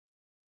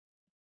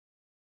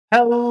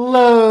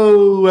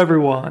Hello,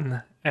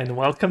 everyone, and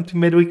welcome to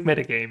Midweek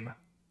Metagame.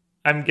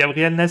 I'm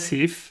Gabriel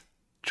Nassif,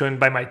 joined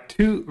by my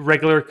two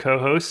regular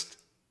co-hosts,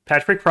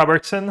 Patrick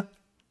Robertson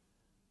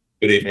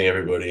Good evening,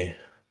 everybody.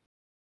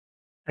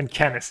 and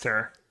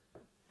Kanister.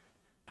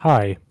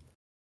 Hi.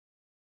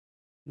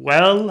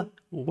 Well,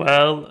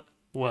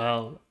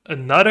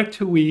 another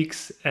 2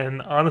 weeks,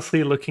 and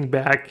honestly, looking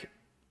back,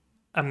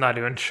 I'm not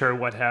even sure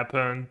what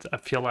happened. I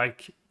feel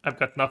like I've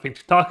got nothing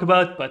to talk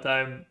about, but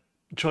I'm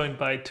joined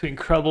by two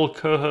incredible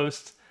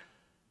co-hosts.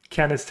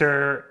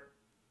 Kanister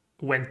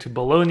went to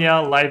Bologna,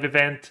 live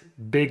event,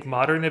 big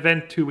modern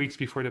event, 2 weeks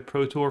before the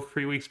Pro Tour,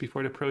 3 weeks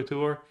before the Pro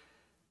Tour.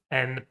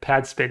 And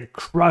Pat's been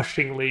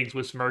crushing leagues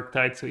with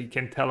Murktide, so he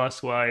can tell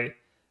us why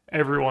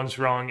everyone's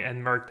wrong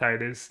and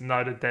Murktide is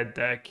not a dead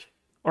deck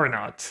or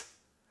not.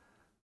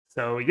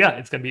 So yeah,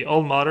 it's gonna be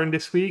all modern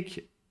this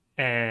week,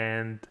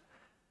 and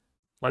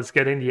let's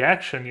get in the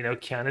action.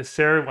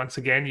 Canister, once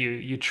again,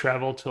 you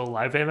travel to a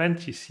live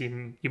event.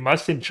 You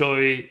must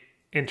enjoy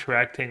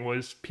interacting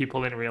with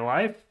people in real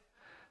life.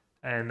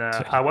 And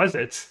how was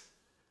it?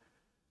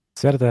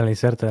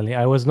 Certainly.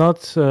 I was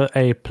not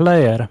a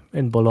player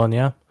in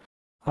Bologna.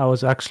 I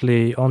was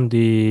actually on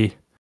the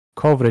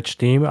coverage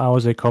team. I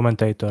was a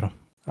commentator.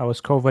 I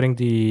was covering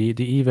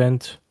the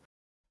event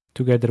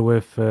together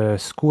with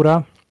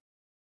Skura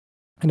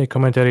in a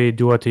commentary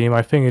duo team.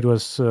 I think it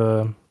was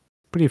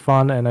pretty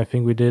fun, and I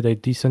think we did a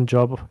decent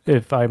job,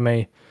 if I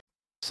may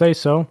say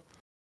so.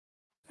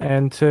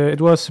 And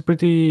it was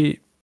pretty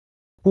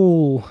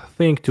cool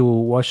thing to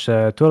watch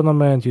a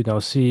tournament,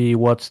 see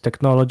what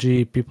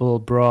technology people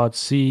brought,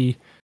 see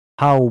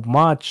how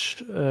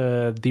much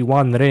the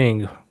One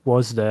Ring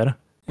was there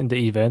in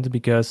the event,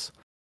 because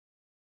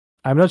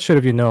I'm not sure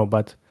if you know,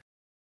 but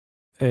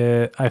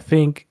I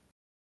think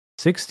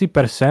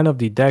 60% of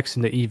the decks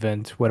in the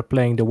event were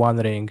playing the One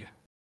Ring.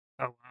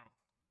 Oh, wow.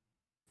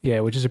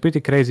 Yeah, which is a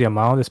pretty crazy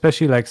amount,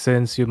 especially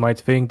since you might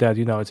think that,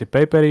 it's a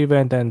paper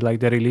event and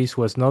the release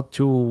was not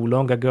too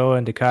long ago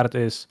and the card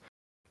is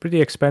pretty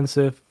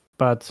expensive,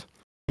 but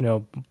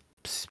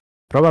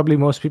probably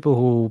most people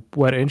who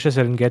were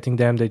interested in getting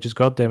them, they just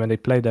got them and they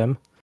played them.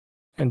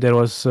 And there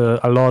was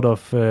a lot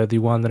of the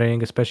One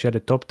Ring, especially at the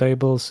top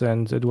tables,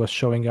 and it was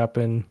showing up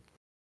in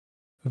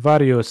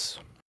various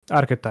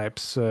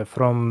archetypes,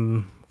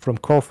 from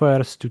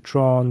Coffers to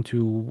Tron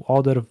to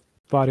other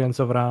variants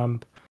of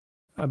Ramp,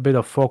 a bit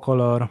of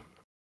Folklore,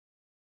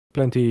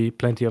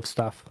 plenty of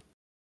stuff.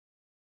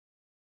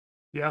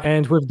 Yeah.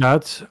 And with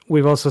that,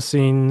 we've also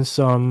seen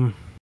some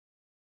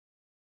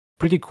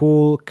pretty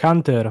cool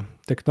counter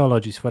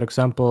technologies. For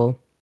example,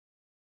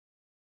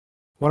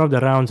 one of the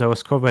rounds I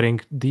was covering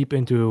deep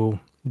into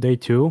day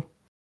 2,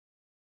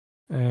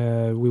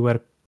 we were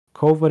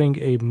covering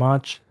a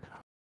match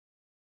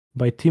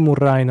by Timur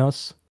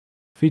Rhinos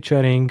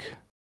featuring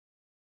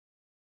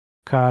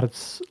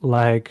cards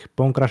like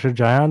Bone Crusher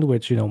Giant,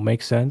 which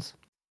makes sense.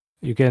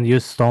 You can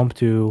use Stomp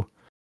to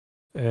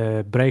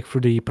break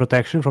through the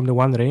protection from the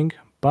One Ring,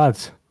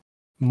 but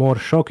more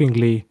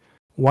shockingly,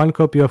 one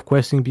copy of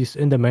Questing Beast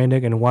in the main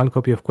deck and one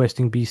copy of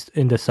Questing Beast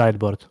in the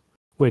sideboard,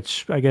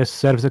 which I guess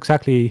serves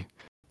exactly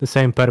the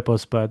same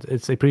purpose, but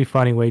it's a pretty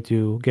funny way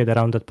to get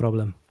around that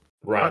problem.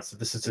 Right, so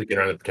this is to get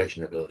around the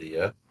protection ability,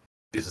 yeah?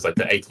 This is like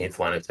the 18th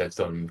line of text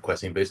on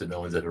Questing Beast that no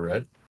one's ever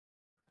read.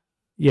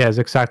 Yes,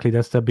 exactly.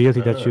 That's the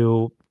ability that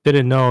you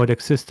didn't know it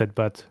existed,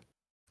 but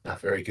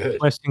very good.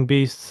 Questing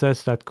Beast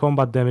says that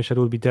combat damage that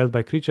will be dealt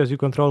by creatures you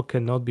control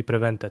cannot be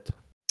prevented.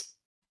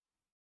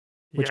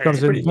 Which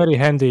comes in very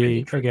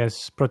handy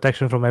against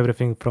protection from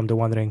everything from the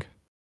One Ring.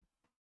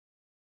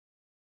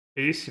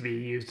 It used to be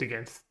used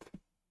against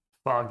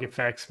fog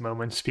effects,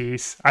 moments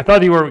piece. I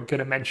thought you were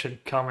gonna mention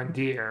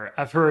Commandeer.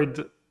 I've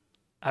heard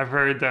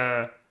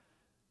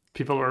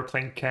people were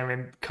playing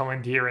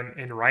Commandeer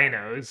in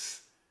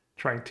Rhinos,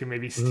 trying to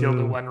maybe steal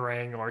the One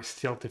Ring or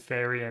steal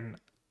Teferi, and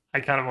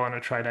I kind of want to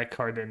try that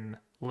card in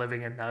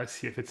Living and now,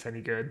 see if it's any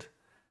good.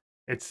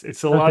 It's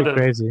a lot of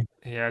crazy.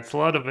 Yeah, it's a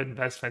lot of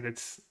investment.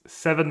 It's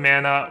 7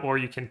 mana, or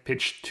you can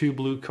pitch 2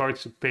 blue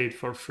cards to pay it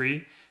for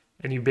free,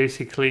 and you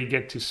basically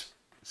get to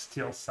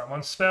steal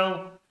someone's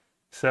spell.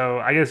 So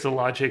I guess the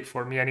logic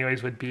for me,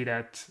 anyways, would be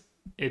that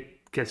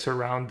it gets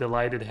around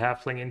Delighted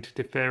Halfling into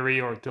the Fairy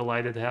or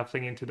Delighted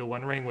Halfling into the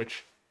One Ring,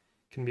 which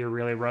can be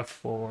really rough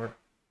for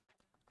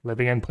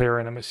Living End player,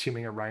 and I'm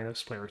assuming a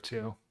Rhinos player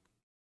too.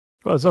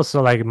 Well, it's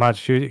also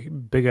much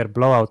bigger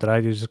blowout,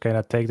 right? You just kind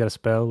of take their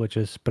spell, which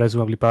is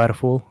presumably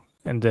powerful,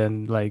 and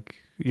then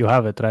you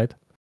have it, right?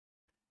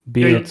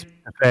 Be it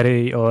the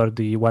Fairy or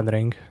the One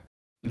Ring.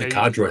 The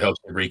card draw helps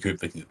to recoup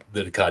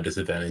the card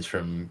disadvantage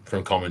from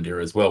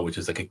Commandeer as well, which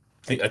is a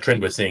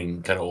trend we're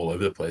seeing kind of all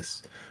over the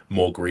place.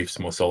 More griefs,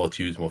 more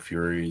solitudes, more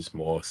furies,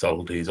 more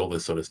subtleties, all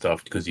this sort of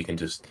stuff, because you can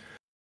just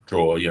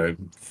draw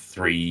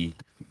 3,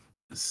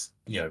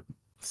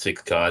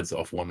 6 cards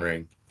off One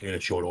Ring in a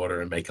short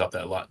order and make up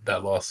that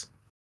loss.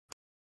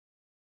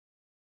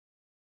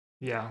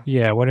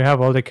 Yeah, when you have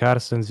all the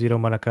cards and 0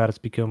 mana cards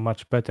become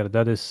much better.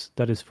 That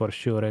is for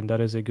sure, and that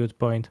is a good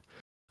point.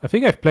 I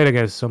think I've played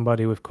against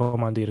somebody with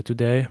Commandeer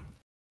today.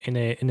 in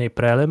a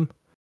prelim.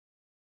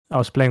 I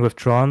was playing with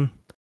Tron,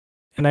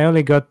 and I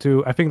only got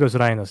to, I think it was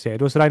Rhinos. Yeah,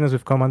 it was Rhinos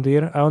with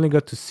Commandeer. I only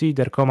got to see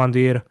their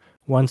Commandeer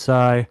once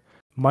I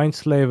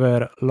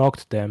Mindslaver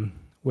locked them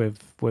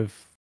with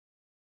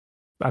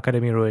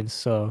Academy Ruins.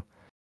 So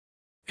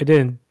it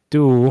didn't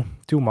do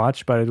too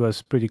much, but it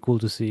was pretty cool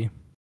to see.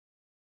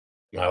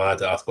 Am I allowed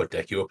to ask what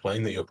deck you were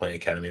playing? That you were playing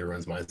Academy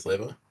Runs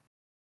Mindslaver?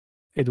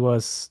 It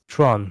was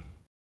Tron.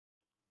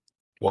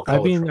 What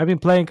I've color? been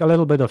playing a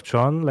little bit of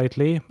Tron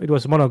lately. It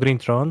was mono green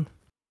Tron.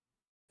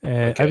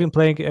 I've been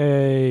playing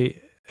a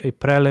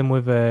prelim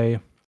with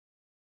a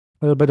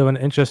little bit of an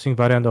interesting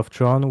variant of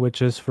Tron,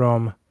 which is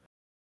from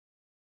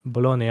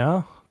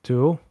Bologna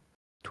to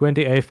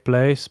 28th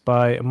place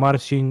by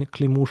Marcin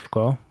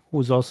Klimuszko,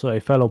 who's also a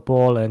fellow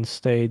Pole and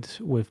stayed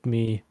with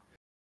me,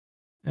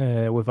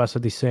 with us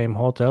at the same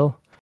hotel.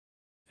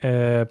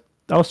 I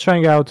was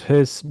trying out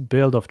his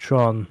build of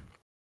Tron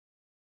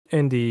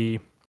in the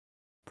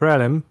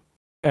prelim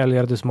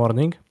earlier this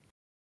morning,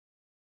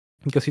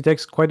 because he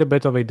takes quite a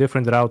bit of a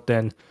different route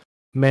than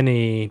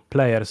many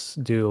players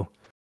do.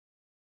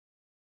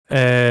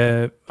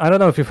 I don't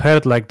know if you've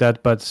heard like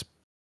that, but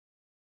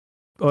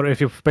or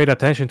if you've paid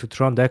attention to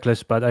Tron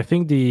decklist, but I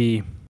think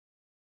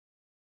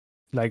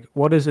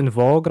what is in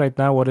vogue right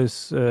now, what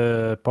is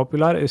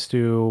popular, is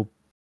to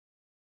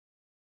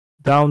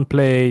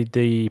downplay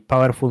the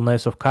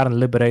powerfulness of Karn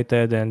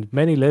Liberated, and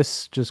many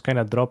lists just kind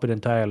of drop it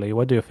entirely.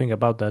 What do you think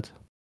about that?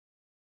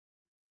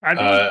 I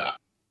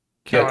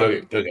think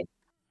Go.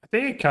 I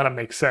think it kind of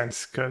makes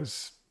sense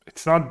because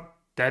it's not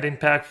that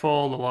impactful.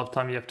 A lot of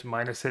time you have to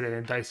minus it and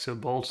it dies to a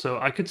bolt. So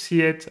I could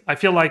see it. I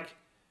feel like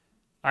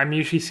I'm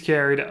usually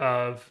scared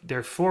of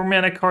their 4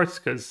 mana cards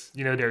because,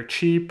 they're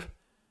cheap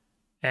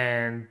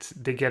and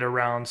they get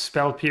around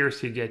Spell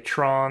Pierce, you get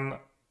Tron.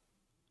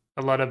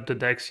 A lot of the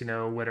decks,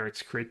 whether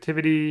it's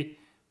Creativity,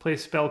 play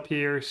Spell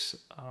Pierce,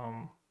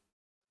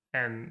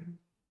 and,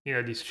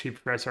 these cheap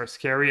threats are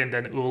scary. And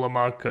then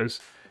Ulama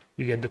because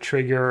you get the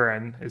trigger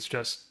and it's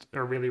just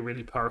a really,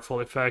 really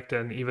powerful effect.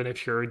 And even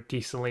if you're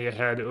decently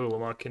ahead,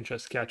 Ulama can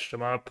just catch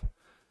them up.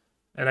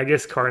 And I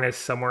guess Karn is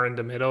somewhere in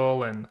the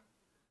middle and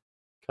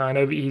kind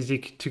of easy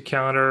to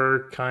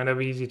counter, kind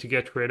of easy to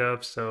get rid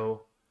of.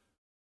 So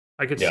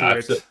I could see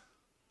it.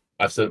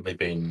 I've certainly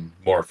been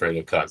more afraid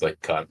of cards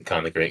like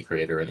Karn the Great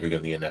Creator and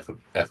Ugin the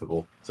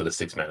Ineffable, so the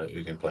 6 mana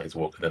Ugin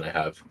Planeswalker, than I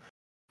have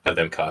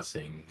them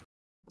casting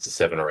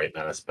 7 or 8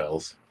 mana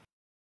spells.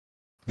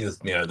 There's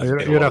been a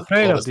lot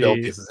of spell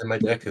pieces in my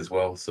deck as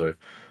well, so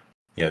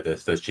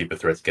those cheaper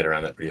threats get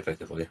around that pretty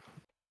effectively.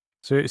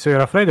 So you're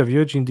afraid of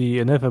Eugene the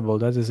Ineffable.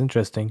 That is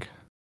interesting.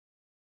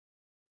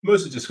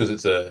 Mostly just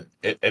because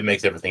it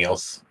makes everything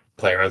else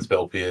play around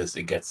Spell Pierce.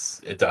 It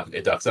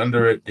ducks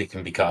under it. It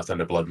can be cast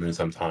under Blood Moon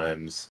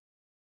sometimes,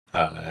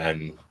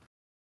 and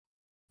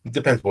it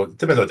depends what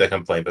deck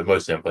I'm playing. But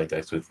mostly I'm playing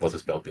decks with lots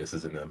of Spell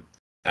Pierces in them,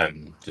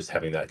 and just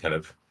having that kind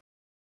of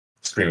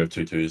scream of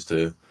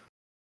 2/2s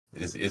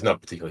is not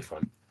particularly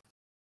fun.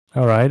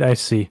 All right, I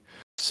see.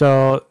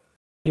 So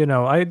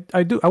I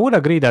would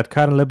agree that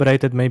Karn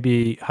Liberated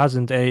maybe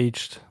hasn't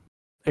aged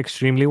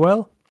extremely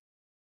well.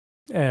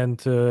 And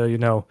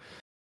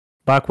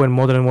back when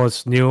Modern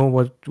was new,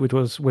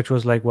 which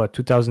was like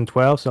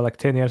 2012, so like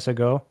 10 years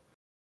ago,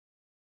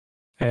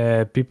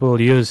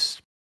 people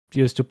used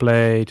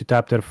to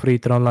tap their free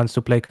Tron lands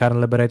to play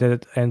Karn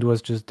Liberated, and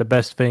was just the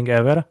best thing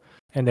ever.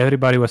 And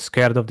everybody was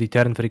scared of the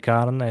turn 3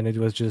 Karn, and it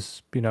was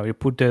just you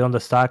put it on the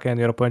stack, and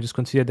your opponent just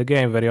conceded the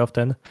game very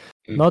often.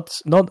 Not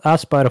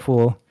as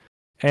powerful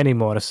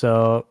anymore.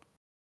 So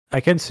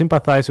I can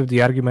sympathize with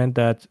the argument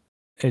that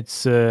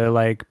it's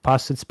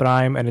past its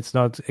prime and it's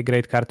not a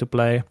great card to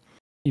play,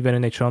 even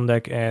in a Tron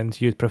deck, and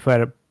you'd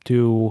prefer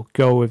to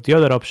go with the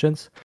other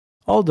options.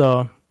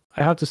 Although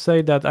I have to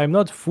say that I'm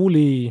not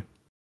fully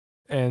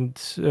and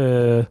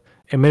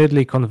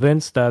immediately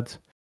convinced that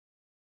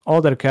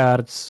other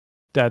cards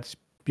that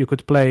you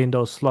could play in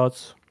those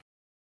slots,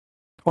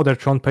 other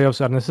Tron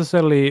payoffs, are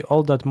necessarily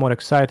all that more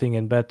exciting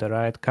and better,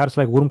 right? Cards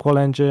like Wormhole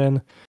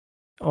Engine,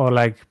 or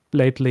like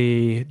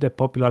lately the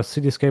popular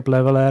Cityscape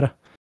Leveler,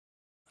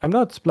 I'm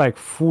not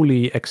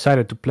fully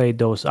excited to play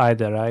those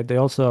either, right? They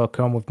also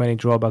come with many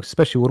drawbacks,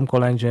 especially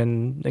Wormhole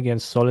Engine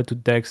against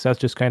Solitude decks. That's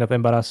just kind of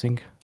embarrassing.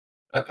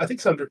 I think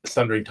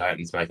Sundering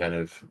Titan's my kind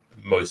of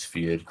most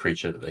feared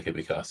creature that they could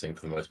be casting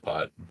for the most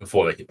part,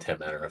 before they hit 10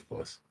 mana, of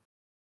course.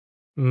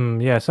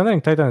 Yeah,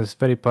 Sundering Titan is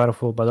very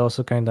powerful, but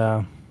also kind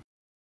of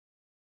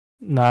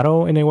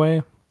narrow in a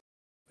way.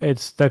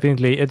 It's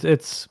definitely,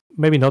 it's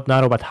maybe not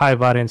narrow, but high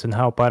variance in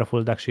how powerful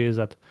it actually is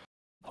at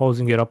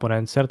hosing your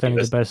opponent.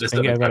 Certainly the best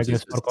thing ever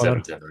against 4-color.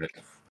 Right?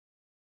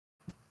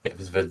 Yeah, if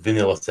it's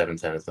vanilla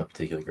 7/10, it's not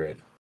particularly great.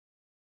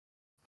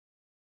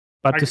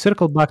 But to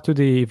circle back to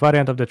the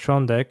variant of the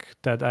Tron deck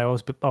that I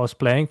was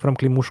playing from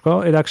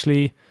Klimuszko, it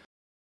actually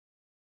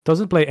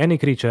doesn't play any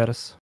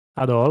creatures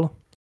at all.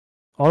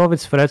 All of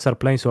its threats are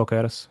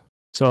planeswalkers.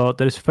 So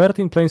there is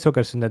 13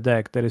 planeswalkers in the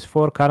deck. There is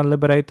 4 Karn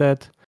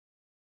Liberated,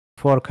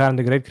 4 Karn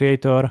the Great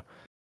Creator,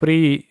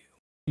 3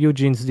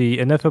 Eugenes the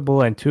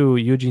Ineffable, and 2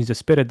 Eugenes the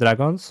Spirit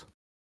Dragons.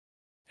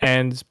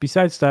 And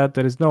besides that,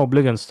 there is no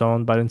Oblivion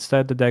Stone, but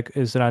instead the deck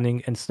is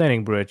running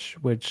Ensnaring Bridge,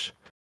 which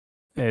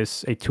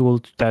is a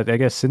tool that I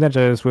guess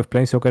synergizes with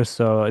Planeswalkers,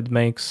 so it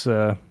makes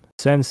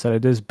sense that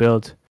it is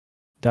built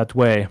that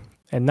way.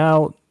 And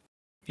now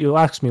you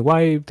ask me,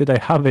 why did I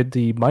have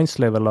the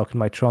Mindslaver lock in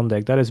my Tron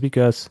deck? That is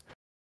because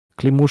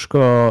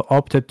Klimushko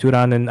opted to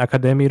run an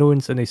Academy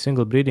Ruins and a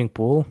single breeding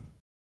pool.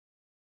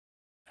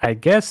 I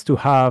guess to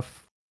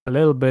have a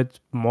little bit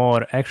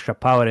more extra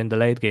power in the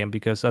late game,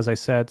 because as I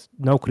said,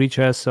 no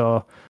creatures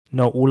or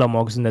no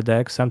Ulamogs in the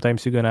deck.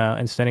 Sometimes you're gonna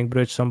Ensnaring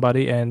Bridge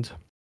somebody and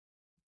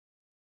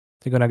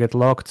they're gonna get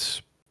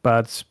locked,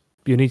 but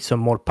you need some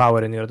more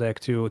power in your deck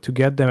to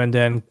get them, and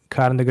then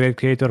Karn the Great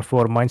Creator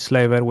for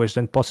Mindslaver, which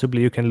then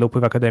possibly you can loop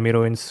with Academy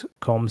Ruins,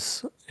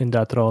 comes in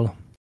that role.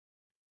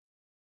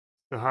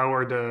 So how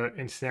are the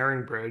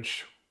Ensnaring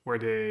Bridge? Were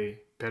they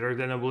better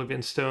than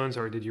Oblivion Stones,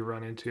 or did you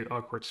run into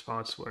awkward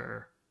spots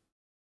where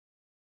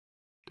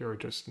they were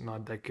just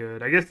not that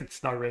good? I guess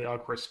it's not really an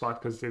awkward spot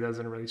because it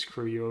doesn't really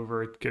screw you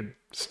over. It could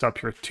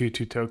stop your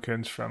 2/2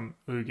 tokens from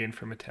Ugin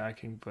from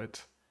attacking,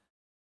 but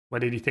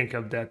what did you think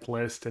of that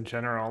list in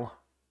general?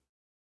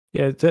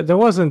 Yeah, there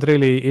wasn't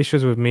really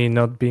issues with me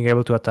not being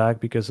able to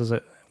attack because,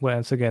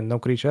 once again, no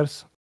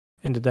creatures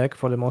in the deck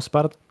for the most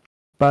part.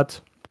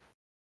 But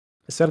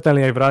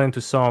certainly, I've run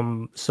into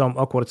some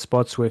awkward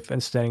spots with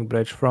Ensnaring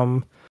Bridge.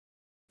 From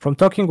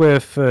talking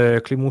with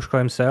Klimushko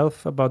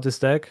himself about this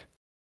deck,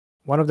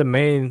 one of the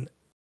main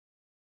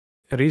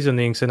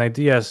reasonings and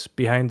ideas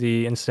behind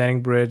the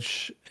Ensnaring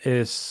Bridge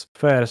is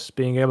first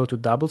being able to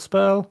double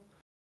spell,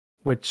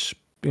 which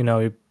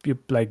you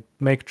like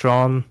make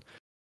Tron,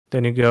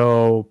 then you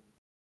go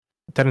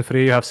turn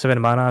 3, you have 7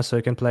 mana, so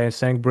you can play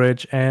Ensnaring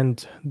Bridge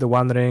and the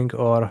One Ring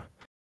or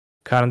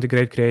Karn the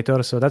Great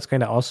Creator. So that's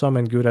kind of awesome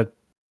and good at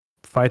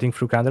fighting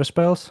through counter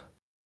spells.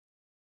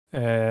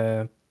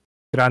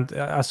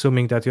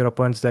 Assuming that your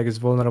opponent's deck is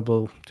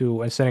vulnerable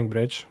to Ensnaring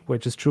Bridge,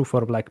 which is true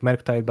for like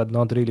Merktide, but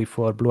not really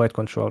for Blue-White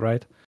control,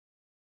 right?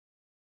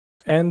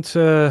 And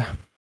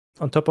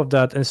on top of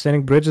that,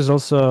 Ensnaring Bridge is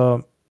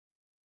also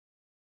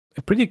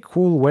a pretty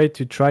cool way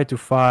to try to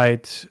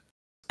fight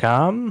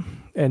Scam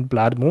and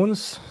Blood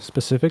Moons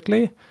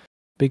specifically,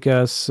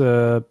 because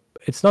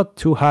it's not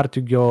too hard to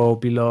go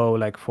below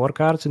like 4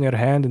 cards in your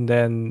hand, and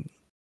then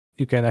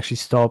you can actually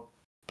stop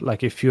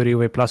like a Fury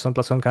with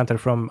 +1/+1 counter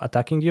from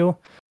attacking you,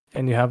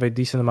 and you have a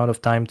decent amount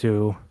of time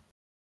to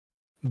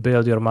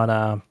build your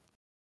mana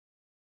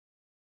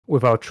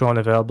without Tron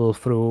available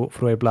through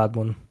a Blood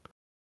Moon.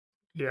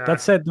 Yeah.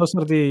 That said, those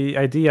are the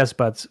ideas,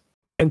 but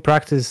in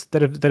practice,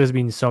 there has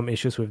been some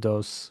issues with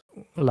those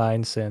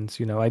lines, and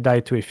I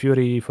died to a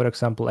Fury, for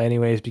example,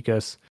 anyways,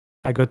 because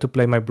I got to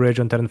play my bridge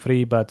on turn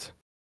 3, but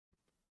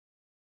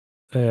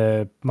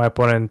my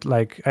opponent,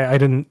 like, I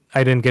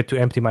didn't get to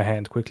empty my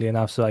hand quickly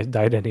enough, so I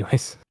died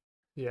anyways.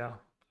 Yeah.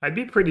 I'd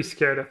be pretty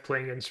scared of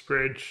playing against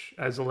Bridge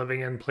as a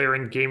living end player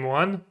in game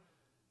 1.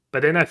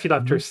 But then I feel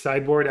after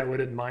sideboard, I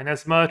wouldn't mind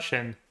as much.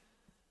 And,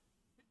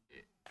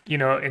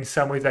 in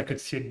some ways, I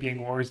could see it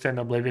being worse than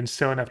Oblivion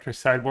Stone after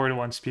sideboard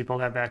once people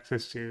have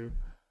access to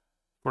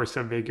Force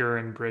of Vigor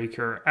and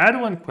Breaker. I had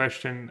one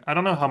question. I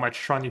don't know how much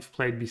Tron you've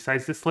played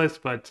besides this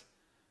list, but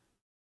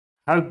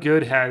how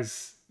good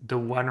has the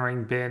One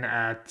Ring been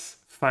at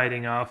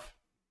fighting off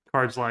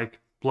cards like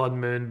Blood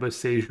Moon,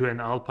 Boseiju,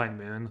 and Alpine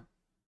Moon?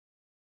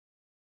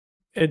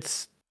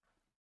 It's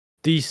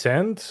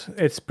decent.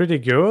 It's pretty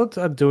good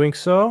at doing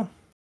so.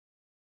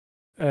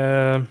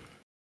 To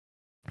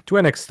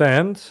an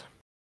extent,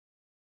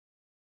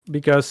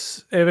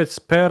 because if it's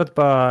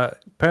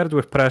paired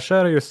with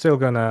pressure, you're still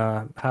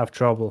gonna have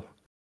trouble,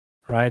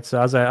 right?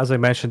 So as I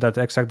mentioned, that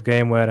exact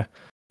game where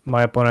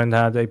my opponent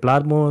had a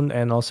Blood Moon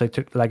and also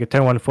like a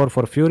turn 1/4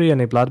 for Fury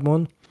and a Blood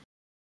Moon,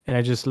 and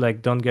I just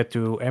like don't get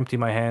to empty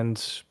my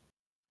hands,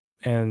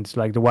 and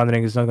like the One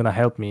Ring is not gonna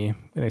help me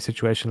in a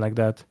situation like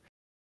that.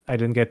 I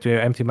didn't get to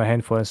empty my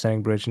hand for a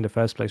Ensnaring Bridge in the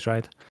first place,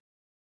 right?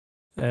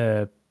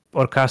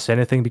 Or cast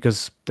anything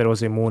because there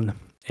was a Moon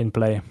in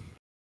play.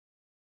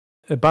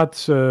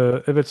 But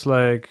if it's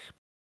like,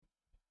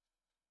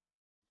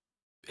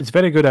 it's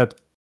very good at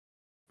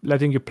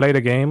letting you play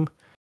the game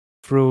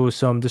through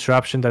some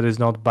disruption that is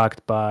not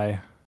backed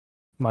by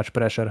much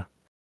pressure.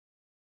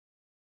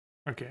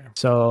 Okay.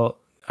 So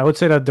I would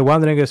say that the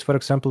One Ring is, for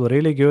example,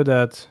 really good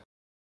at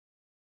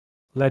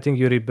letting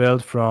you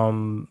rebuild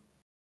from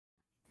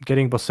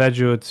getting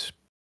Boseju'd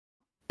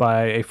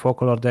by a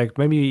 4-color deck,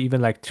 maybe even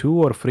like 2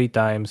 or 3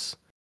 times.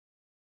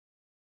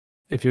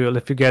 If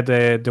you get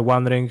the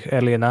One Ring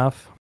early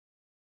enough,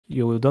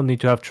 you don't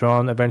need to have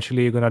Tron.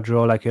 Eventually, you're gonna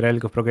draw like a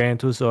Relic of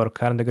Progenitus or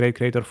Karn the Great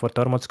Creator for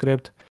Tormod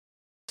Script.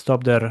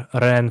 Stop their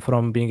Ren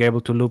from being able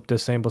to loop the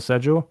same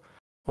Boseiju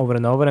over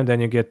and over, and then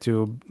you get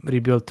to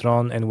rebuild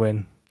Tron and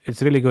win.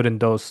 It's really good in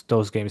those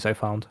games, I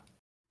found.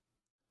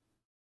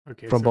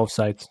 Okay, from so both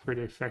sides.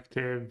 pretty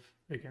effective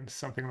against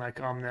something like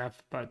Omnath,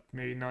 but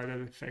maybe not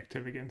as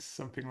effective against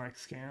something like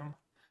Scam.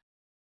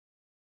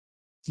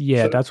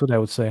 Yeah, So- that's what I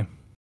would say.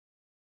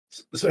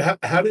 So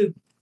how did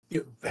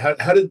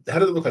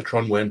it look like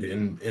Tron went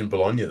in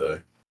Bologna though?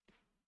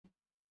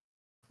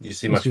 You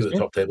see much of Excuse the me?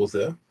 top tables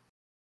there?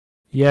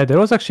 Yeah, there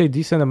was actually a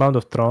decent amount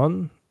of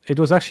Tron. It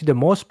was actually the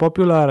most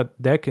popular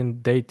deck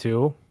in day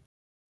two.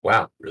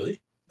 Wow,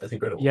 really? That's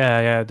incredible.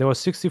 Yeah. There was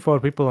 64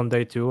 people on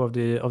day two of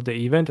the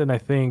event, and I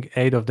think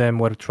 8 of them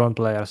were Tron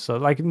players. So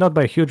like not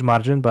by a huge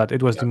margin, but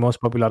it was the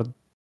most popular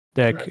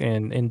deck Right.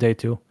 in day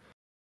two.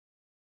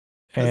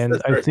 And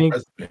That's I very think,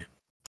 surprising to me.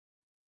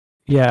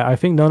 yeah, I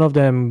think none of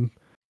them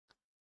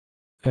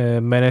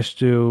managed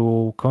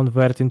to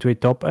convert into a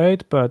top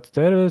 8, but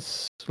there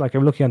is, like,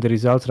 I'm looking at the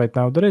results right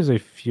now, there is a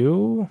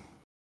few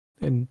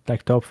in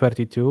like top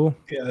 32.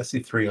 Yeah, I see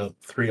three on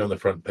the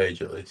front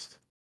page at least.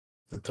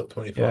 The top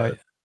 25. Yeah,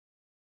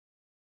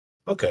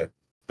 Okay,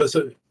 but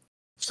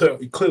so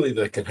clearly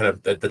the kind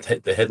of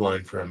the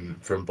headline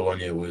from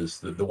Bologna was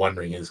the One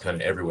Ring is kind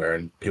of everywhere,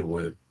 and people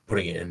were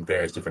putting it in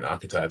various different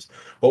archetypes.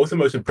 What was the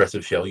most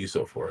impressive shell you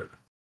saw for it?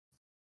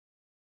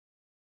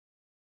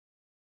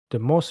 the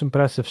most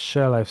impressive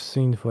shell I've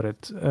seen for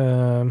it.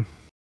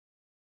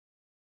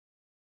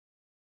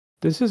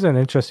 This is an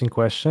interesting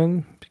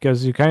question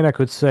because you kind of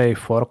could say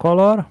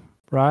 4-color,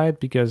 right?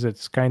 Because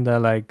it's kind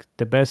of like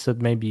the best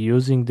at maybe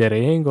using the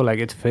ring, or like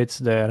it fits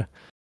there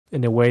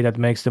in a way that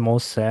makes the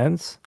most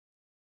sense.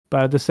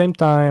 But at the same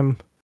time,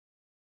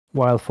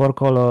 while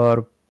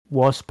 4-color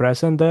was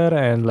present there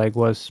and like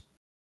was,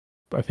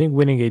 I think,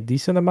 winning a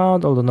decent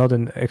amount, although not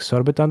an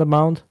exorbitant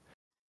amount,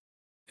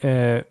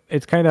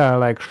 it kind of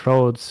like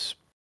showed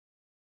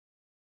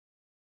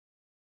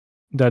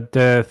that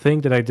the thing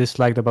that I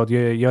disliked about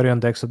Yorion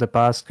decks of the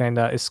past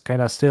is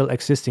kind of still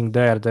existing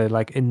there. The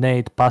like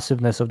innate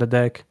passiveness of the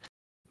deck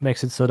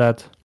makes it so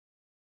that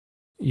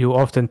you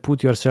often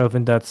put yourself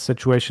in that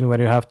situation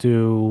where you have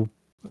to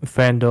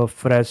fend off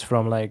threats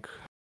from like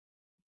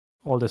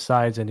all the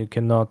sides, and you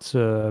cannot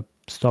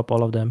stop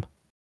all of them.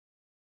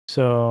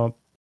 So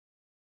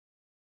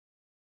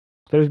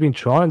there's been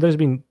Tron, and there's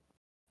been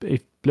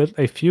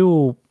a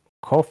few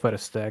coffer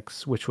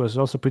stacks, which was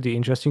also pretty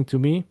interesting to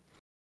me.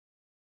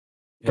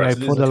 And Right, so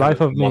for these are the kind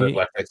life of of mono me,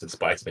 black decks that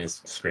Spike's been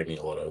screaming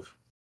a lot of.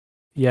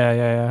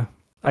 yeah.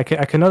 I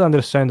cannot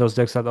understand those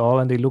decks at all,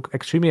 and they look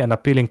extremely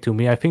unappealing to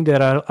me. I think they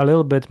are a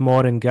little bit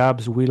more in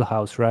Gab's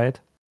wheelhouse, right?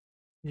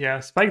 Yeah,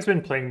 Spike's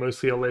been playing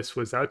mostly a list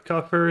without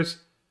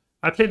coffers.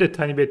 I played a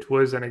tiny bit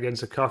with and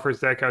against the coffers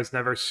deck. I was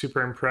never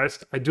super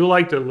impressed. I do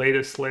like the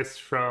latest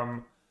list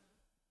from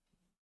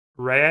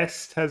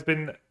Rest has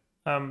been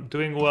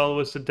doing well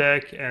with the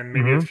deck and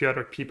maybe a Mm-hmm. few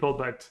other people,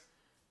 but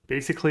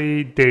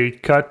basically they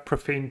cut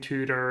Profane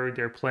Tutor.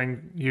 They're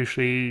playing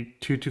usually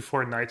 2 to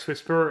 4 Night's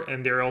Whisper,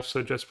 and they're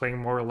also just playing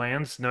more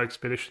lands, no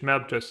expedition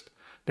map. Just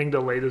I think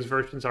the latest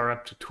versions are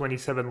up to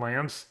 27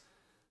 lands.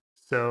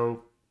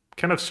 So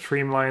kind of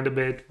streamlined a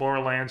bit, more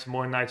lands,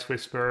 more Night's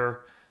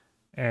Whisper,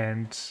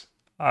 and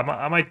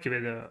I might give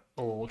it a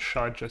little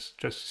shot just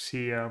to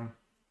see.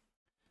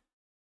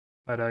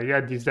 But yeah,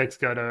 these decks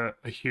got a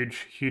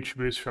huge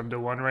boost from the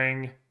One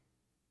Ring.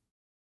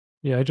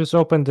 Yeah, I just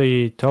opened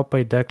the top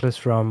 8 deck list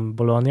from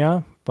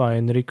Bologna by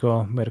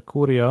Enrico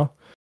Mercurio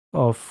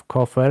of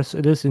coffers.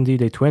 It is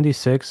indeed a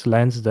 26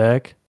 lands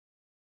deck,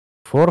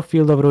 4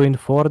 Field of Ruin,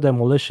 4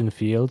 Demolition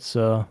Fields.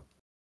 So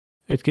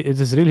it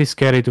is really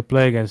scary to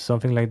play against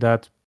something like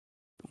that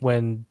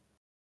when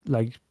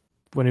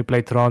you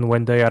play Tron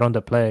when they are on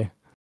the play.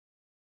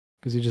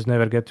 Because you just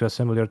never get to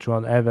assemble your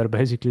Tron ever.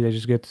 Basically, they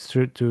just get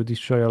to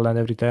destroy your land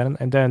every turn.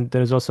 And then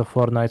there's also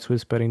 4 Night's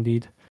Whisper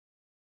indeed.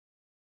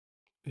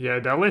 Yeah,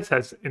 that list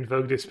has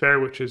Invoke Despair,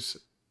 which is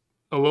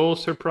a little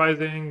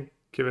surprising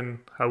given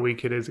how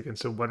weak it is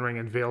against the One Ring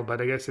and Veil.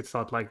 But I guess it's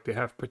not like they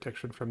have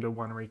protection from the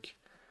 1 week,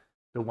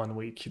 the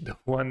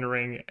One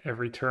Ring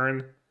every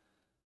turn.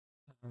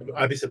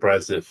 I'd be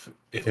surprised if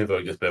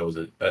Invoke Despair was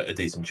a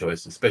decent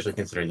choice, especially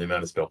considering the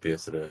amount of spell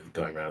pierce that are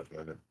going around at the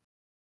moment.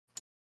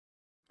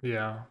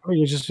 Yeah. Oh,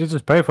 you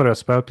just pay for a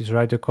spell piece,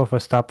 right? You cover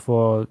stop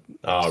for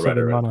Oh,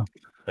 7 right. mana.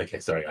 Okay,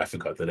 sorry, I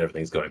forgot that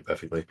everything's going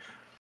perfectly.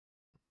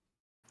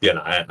 Yeah,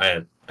 no,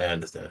 I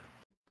understand.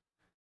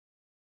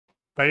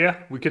 But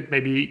yeah, we could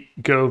maybe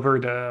go over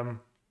the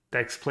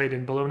decks played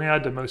in Bologna.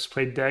 The most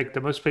played deck.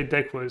 The most played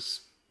deck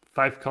was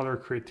 5-color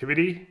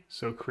Creativity,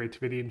 so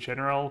Creativity in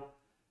general,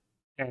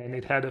 and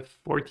it had a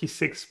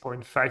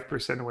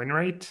 46.5% win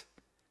rate,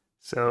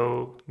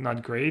 so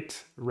not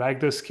great.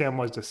 Ragdos Scam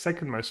was the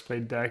second most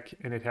played deck,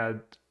 and it had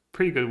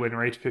pretty good win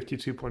rate,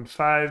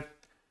 52.5,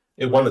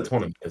 It won the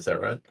tournament, is that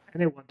right?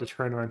 and it won the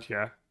tournament.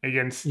 Yeah,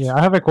 against Yeah,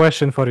 I have a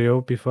question for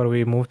you before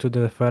we move to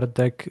the third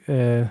deck.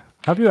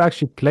 Have you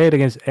actually played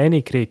against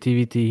any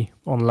creativity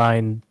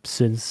online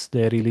since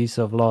the release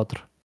of Lotr?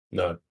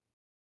 No.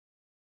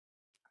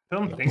 I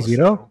don't No. think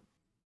Zero? so.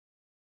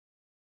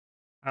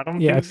 I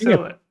don't Yeah, I think think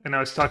so. And I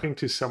was talking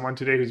to someone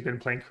today who's been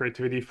playing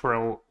Creativity for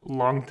a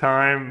long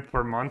time,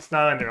 for months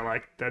now, and they're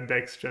like, that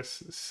deck's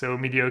just so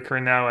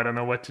mediocre now. I don't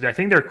know what to do. I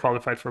think they're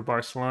qualified for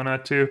Barcelona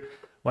too,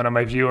 one of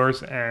my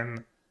viewers,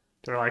 and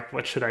they're like,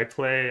 what should I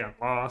play? I'm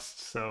lost.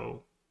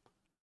 So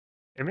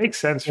it makes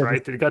sense, yeah,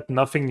 right? They got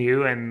nothing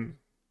new, and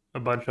a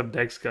bunch of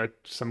decks got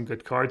some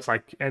good cards.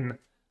 And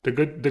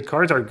the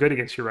cards are good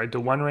against you, right?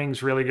 The One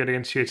Ring's really good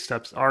against you. It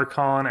stops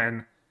Archon,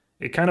 and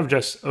it kind of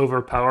just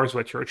overpowers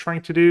what you're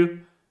trying to do.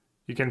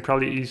 You can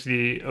probably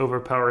easily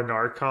overpower an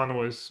Archon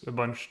with a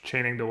bunch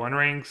chaining the One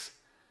Rings,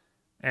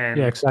 and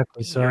Yeah,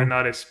 exactly. you're So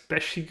not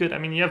especially good. I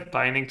mean, you have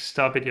Binding to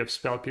stop it, you have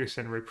Spell Pierce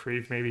and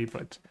Reprieve maybe,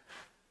 but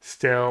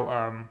still,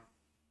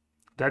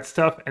 that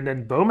stuff. And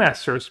then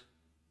Bowmaster's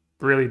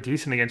really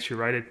decent against you,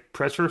 right? It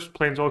pressures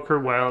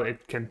Planeswalker well.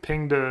 It can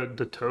ping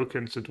the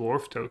tokens, the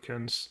dwarf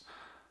tokens.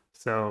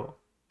 So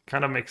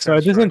kind of makes so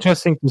sense, it is right?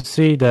 interesting to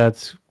see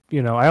that,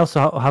 I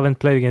also haven't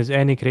played against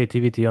any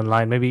creativity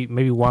online.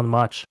 Maybe one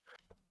match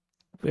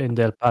in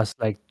the past,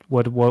 like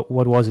what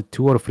was it,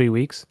 2 or 3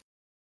 weeks?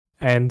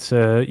 And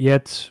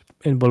yet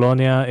in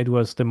Bologna it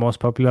was the most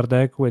popular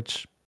deck,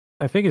 which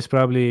I think is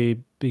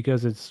probably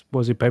because it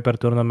was a paper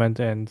tournament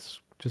and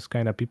just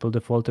kind of some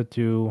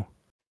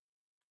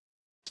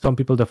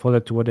people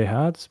defaulted to what they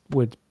had,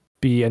 would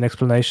be an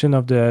explanation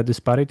of the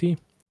disparity.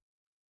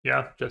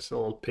 Yeah, just a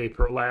little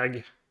paper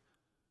lag.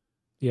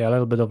 Yeah, a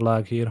little bit of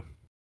lag here.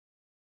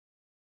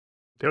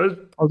 There was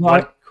Although one I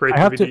have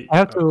creativity.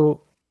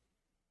 to.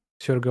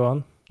 Sure, go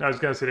on. I was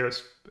gonna say there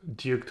was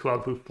Duke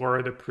 12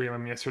 before the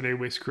prelim yesterday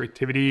with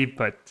creativity,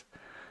 but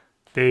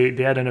they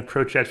had an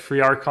approach at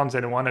free Archons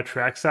and one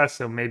Atraxa,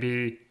 so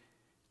maybe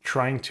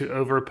trying to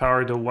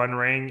overpower the One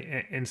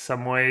Ring in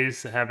some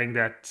ways, having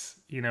that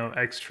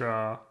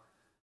extra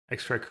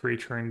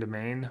creature in the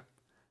main.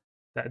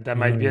 That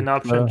might be an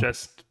option.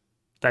 Just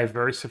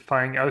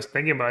diversifying. I was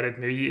thinking about it.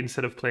 Maybe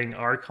instead of playing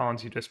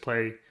Archons, you just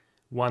play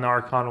one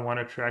Archon, one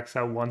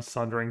Atraxa, one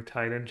Sundering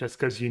Titan, just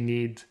because you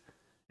need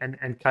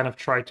and kind of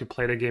try to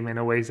play the game in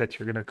a ways that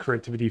you're gonna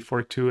creativity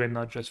for two and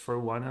not just for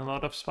one in a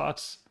lot of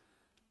spots.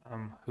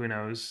 Who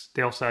knows?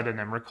 They also had an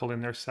Emrakul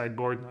in their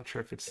sideboard. Not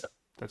sure if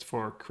that's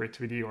for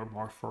creativity or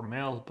more for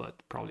mail, but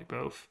probably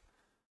both.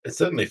 It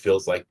certainly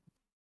feels like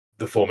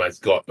the format's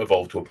got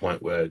evolved to a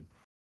point where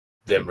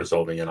them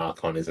resolving an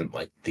Archon isn't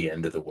like the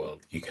end of the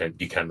world. You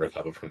can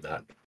recover from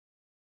that.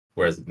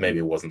 Whereas maybe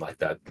it wasn't like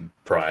that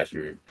prior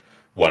to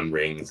One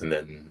Rings and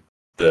then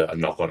the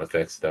knock-on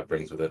effects that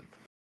brings with it.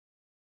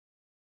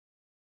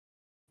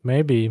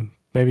 Maybe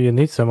you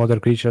need some other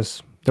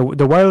creatures.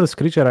 The wildest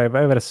creature I've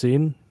ever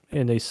seen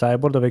in a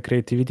sideboard of a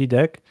creativity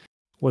deck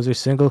was a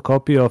single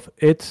copy of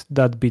It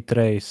That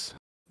Betrays.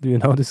 Do you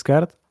know this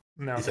card?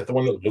 No. Is that the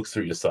one that looks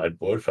through your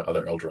sideboard for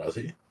other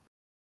Eldrazi?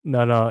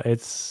 No,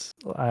 it's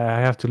I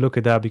have to look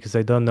it up because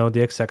I don't know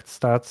the exact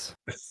stats.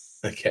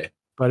 Okay.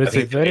 But it's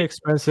a very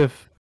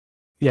expensive.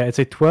 Yeah, it's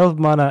a 12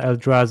 mana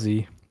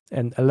Eldrazi,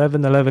 an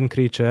 11/11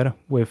 creature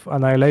with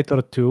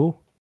Annihilator 2.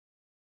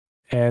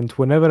 And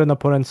whenever an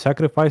opponent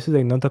sacrifices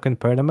a non-token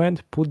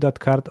permanent, put that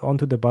card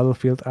onto the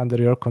battlefield under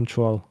your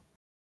control.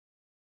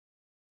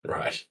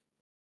 Right.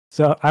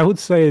 So I would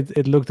say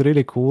it looked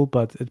really cool,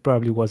 but it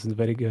probably wasn't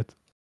very good.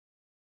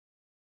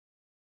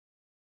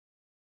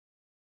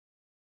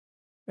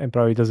 And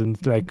probably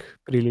doesn't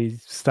really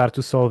start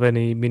to solve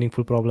any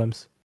meaningful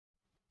problems.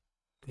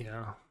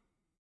 Yeah.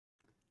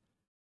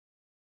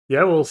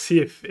 Yeah, we'll see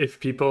if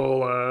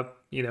people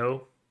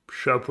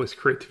show up with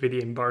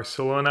creativity in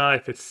Barcelona,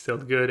 if it's still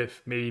good,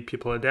 if maybe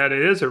people are dead.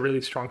 It is a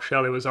really strong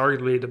shell. It was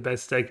arguably the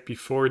best deck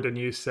before the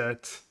new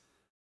set.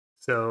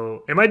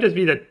 So it might just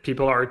be that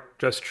people are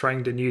just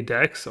trying the new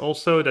decks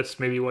also. That's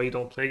maybe why you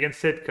don't play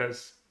against it,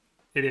 because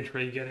it didn't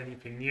really get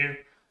anything new.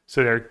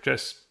 So they're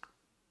just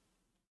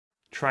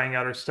trying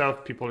other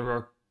stuff. People who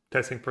are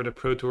testing for the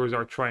Pro Tours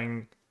are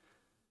trying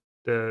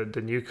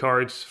the new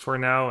cards for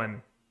now,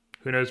 and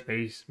who knows,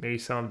 maybe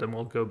some of them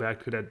will go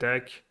back to that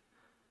deck,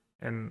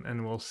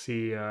 and we'll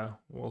see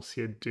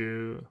it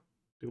do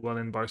well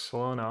in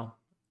Barcelona.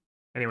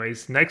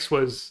 Anyways, next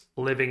was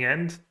Living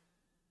End.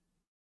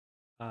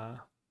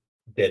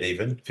 Dead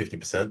even,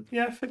 50%.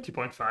 Yeah,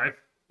 50.5.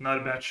 Not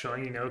a bad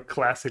showing,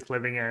 classic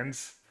Living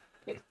Ends.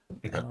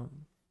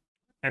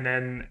 And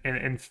then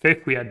in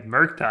fifth we had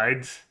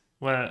Murktide.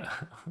 Want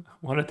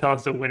to tell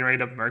us the win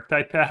rate of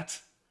Murktide, Pat?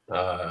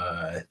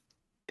 I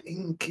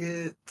think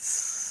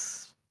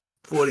it's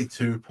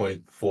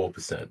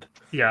 42.4%.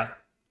 Yeah.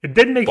 It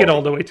didn't make it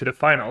all the way to the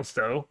finals,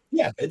 though.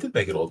 Yeah, it did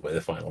make it all the way to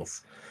the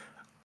finals.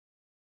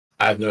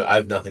 I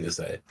have nothing to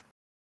say.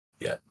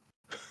 Yeah.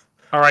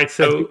 All right,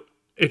 so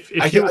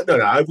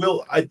I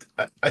will. I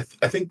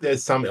think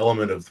there's some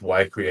element of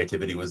why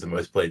creativity was the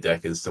most played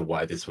deck as to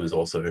why this was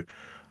also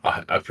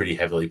a pretty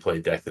heavily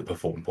played deck that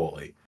performed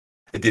poorly.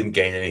 It didn't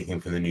gain anything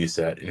from the new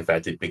set. In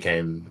fact, it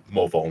became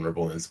more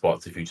vulnerable in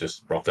spots if you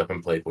just rocked up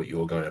and played what you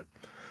were going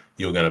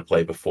to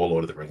play before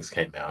Lord of the Rings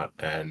came out,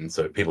 and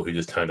so people who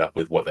just turned up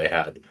with what they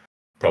had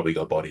probably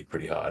got bodied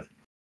pretty hard.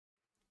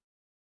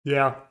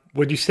 Yeah.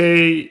 Would you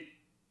say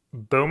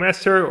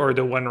Bowmaster or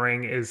the One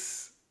Ring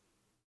is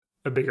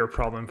a bigger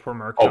problem for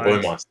Murktide?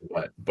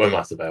 Oh,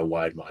 Bowmaster by a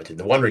wide margin.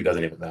 The One Ring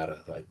doesn't even matter.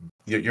 Like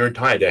your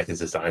entire deck is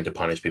designed to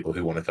punish people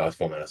who want to cast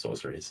 4-mana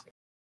sorceries.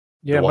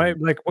 Yeah,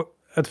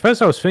 at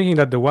first I was thinking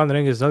that the One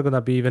Ring is not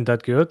gonna be even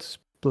that good,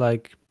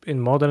 like in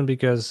Modern,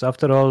 because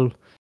after all,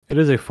 it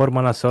is a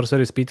 4-mana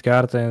sorcery speed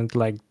card, and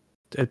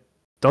it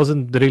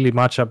doesn't really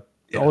match up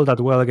all that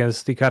well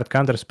against the card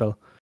Counterspell.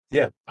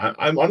 Yeah,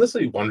 I'm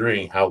honestly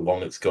wondering how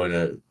long it's going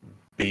to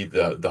be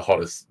the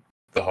hottest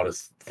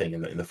thing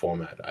in the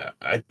format.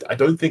 I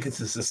don't think it's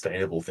a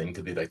sustainable thing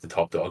to be like the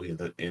top dog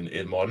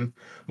in modern.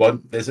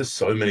 Modern, there's just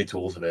so many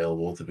tools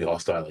available to be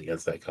hostile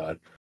against that card.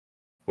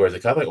 Whereas a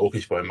card like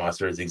Orcish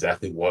Bowmaster is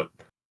exactly what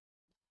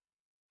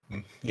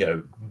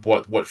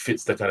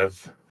fits the kind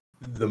of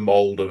the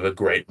mold of a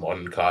great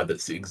modern card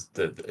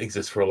that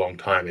exists for a long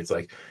time. It's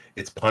like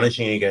it's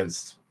punishing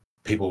against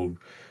people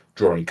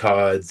drawing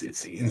cards.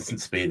 It's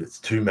instant speed. It's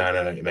 2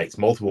 mana. It makes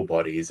multiple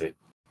bodies. It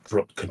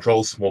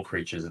controls small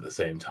creatures at the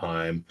same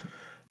time.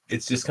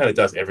 It's just kind of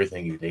does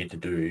everything you need to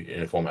do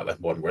in a format like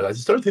modern. Whereas I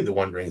just don't think the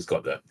One Ring's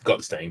got the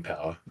staying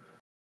power.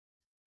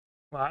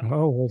 Wow.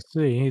 Oh, we'll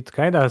see. It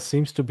kind of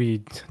seems to be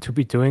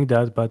doing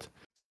that, but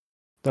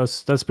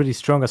that's pretty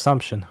strong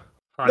assumption.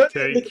 No, Hot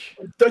take.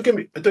 don't get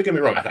me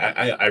wrong.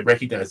 I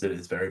recognize that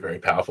it's very, very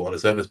powerful on the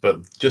surface, but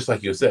just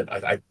like you said,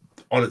 I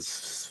on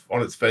its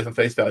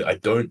face value, I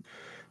don't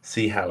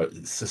see how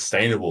it's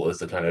sustainable as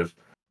the kind of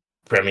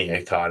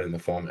premier card in the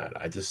format.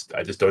 I just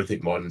don't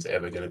think Modern's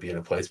ever going to be in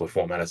a place where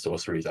 4 mana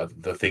sorceries are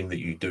the thing that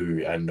you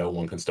do and no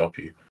one can stop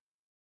you.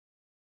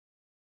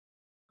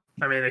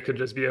 I mean, it could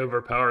just be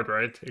overpowered,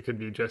 right? It could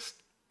be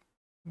just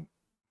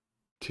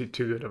too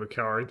good of a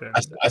card. And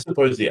I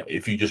suppose, yeah,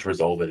 if you just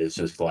resolve it, it's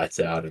just lights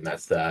out, and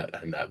that's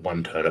that, and that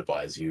one turn it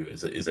buys you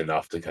is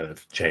enough to kind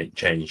of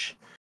change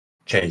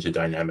the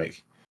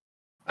dynamic.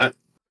 But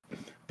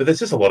there's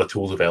just a lot of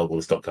tools available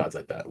to stop cards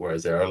like that,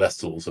 whereas there are less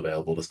tools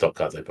available to stop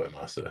cards like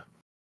Bowmaster.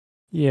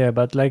 Yeah,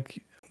 but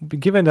like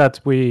given that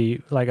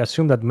we like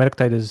assume that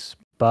Murktide is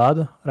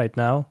bad right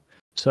now,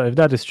 so if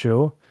that is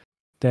true,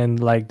 then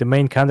like the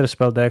main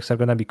counterspell decks are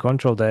gonna be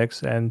control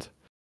decks, and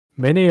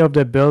many of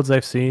the builds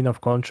I've seen of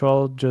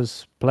control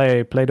just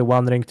play the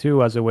One Ring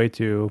 2 as a way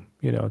to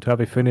to have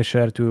a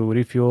finisher to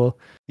refuel.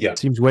 Yeah. It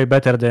seems way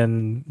better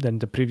than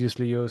the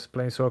previously used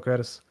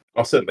Planeswalkers.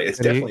 Oh, certainly, it's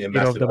definitely a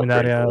Hero of massive upgrade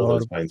for Dominaria all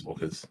those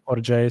Planeswalkers. or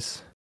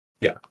Jace.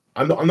 Yeah,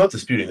 I'm not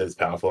disputing that it's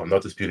powerful. I'm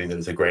not disputing that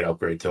it's a great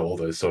upgrade to all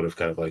those sort of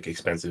kind of like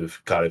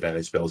expensive card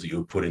advantage spells that you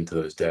would put into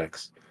those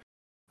decks.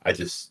 I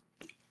just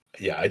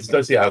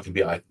don't see how it can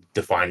be like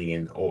defining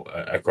in or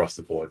across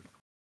the board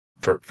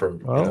for in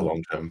the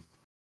long term.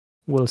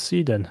 We'll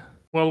see then.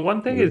 well,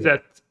 one thing is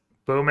that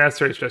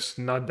Bowmaster is just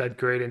not that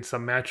great in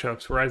some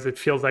matchups, whereas it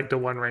feels like the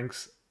One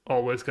Ring's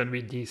always going to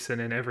be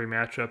decent in every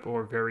matchup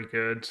or very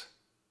good.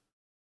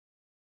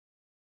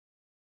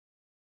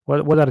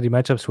 What are the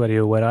matchups where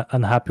you were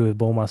unhappy with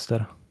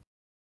Bowmaster?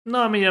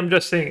 No, I mean, I'm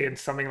just saying in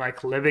something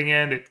like Living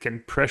End, it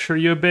can pressure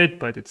you a bit,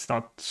 but it's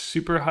not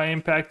super high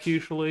impact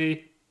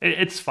usually.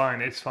 It's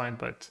fine,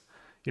 but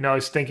I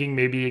was thinking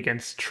maybe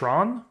against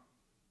Tron,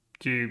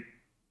 you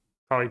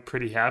probably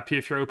pretty happy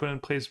if your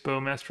opponent plays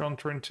Bowmaster on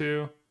turn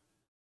 2.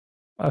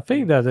 I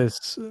think that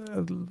is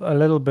a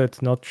little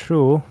bit not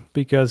true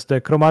because the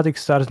chromatic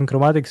stars and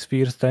chromatic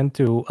spheres tend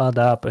to add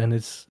up, and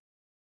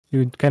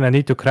you kind of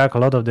need to crack a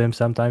lot of them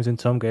sometimes in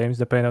some games.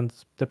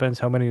 Depends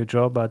how many you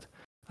draw, but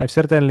I've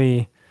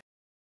certainly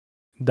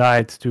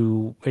died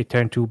to a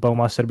turn 2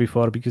 Bowmaster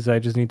before because I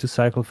just need to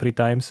cycle 3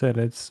 times, and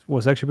it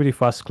was actually pretty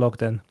fast clock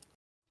then.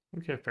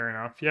 Okay, fair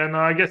enough. Yeah, no,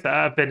 I guess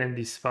I've been in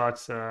these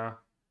spots.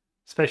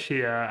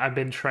 Especially, I've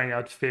been trying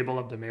out Fable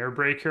of the Mirror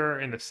Breaker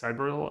in the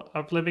sideboard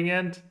of Living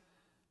End,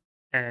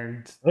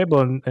 and Able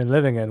and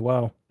Living End,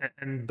 wow.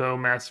 and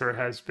Bowmaster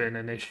has been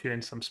an issue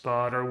in some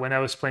spot. Or when I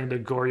was playing the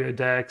Goryo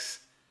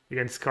decks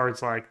against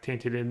cards like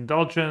Tainted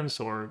Indulgence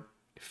or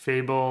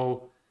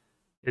Fable,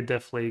 it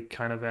definitely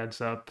kind of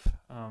adds up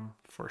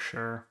for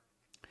sure.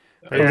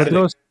 But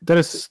yeah,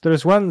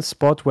 There's one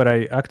spot where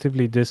I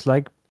actively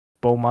dislike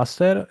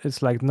Bowmaster.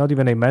 It's like not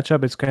even a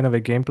matchup, it's kind of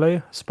a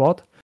gameplay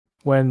spot.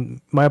 When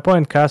my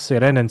opponent casts a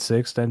Ren in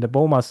 6th and the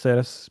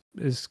Bowmaster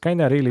is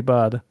kind of really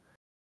bad.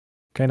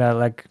 Kind of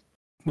like,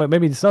 well,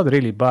 maybe it's not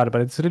really bad,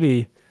 but it's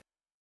really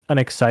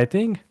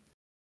unexciting.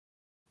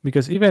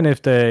 Because even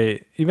if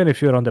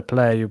you're on the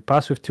play, you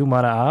pass with 2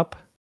 mana up,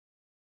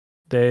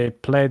 they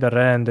play the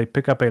Ren, they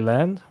pick up a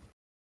land,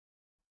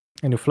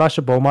 and you flash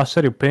a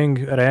Bowmaster, you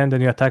ping Ren,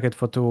 and you attack it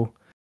for 2.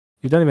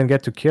 You don't even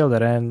get to kill the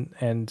Ren,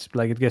 and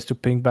like it gets to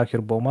ping back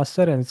your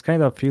Bowmaster, and it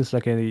kind of feels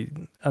like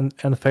an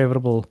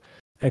unfavorable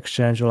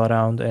exchange all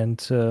around.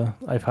 And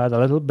I've had a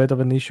little bit of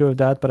an issue with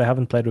that, but I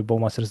haven't played with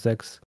Bowmaster's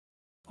decks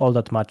all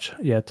that much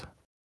yet.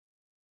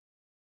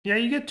 yeah,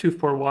 you get 2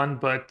 for 1,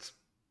 but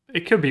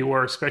it could be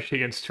worse, especially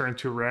against turn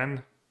 2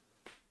 Ren.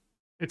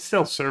 It's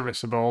still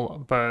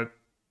serviceable, but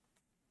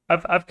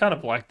I've kind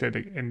of liked it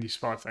in these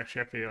spots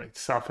actually. I feel like it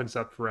softens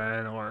up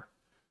Ren or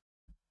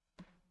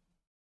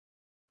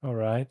All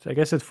right. I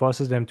guess it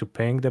forces them to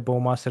ping the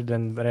Bowmaster,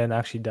 then Ren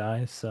actually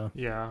dies. So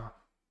yeah.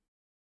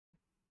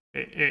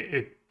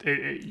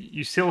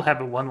 You still have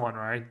a 1/1,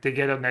 right? They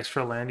get an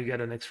extra land, you get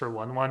an extra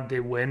 1/1. They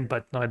win,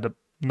 but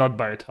not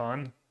by a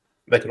ton.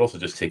 They could also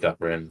just tick up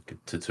Ren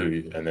to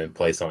 2 and then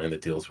play something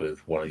that deals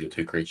with one of your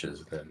 2 creatures,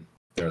 and then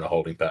they're in a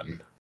holding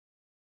pattern.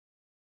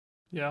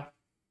 Yeah.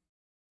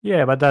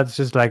 Yeah, but that's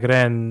just like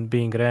Ren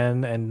being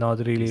Ren and not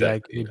really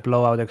like Exactly. the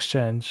blowout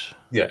exchange.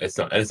 Yeah, it's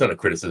not, and it's not a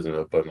criticism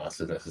of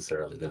Bowmasters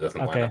necessarily. That doesn't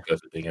line Okay. up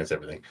perfectly against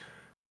everything.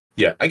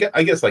 Yeah,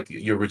 I guess like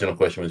your original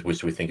question was, which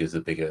do we think is the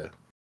bigger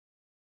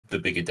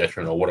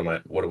detriment, or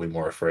what are we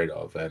more afraid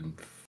of? And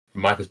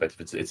from my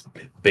perspective, it's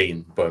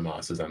been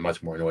Bowmasters. I'm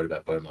much more annoyed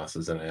about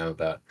Bowmasters than I am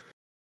about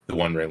the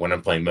One Ring when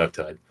I'm playing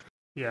Murktide.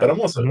 Yeah. But I'm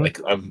also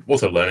Mhm. I'm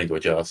also learning to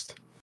adjust.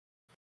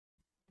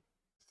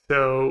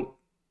 So,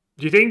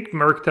 do you think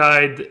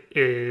Murktide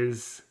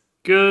is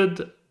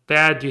good,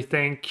 bad? Do you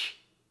think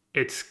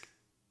it's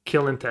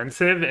kill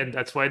intensive and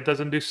that's why it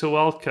doesn't do so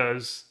well?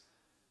 Because,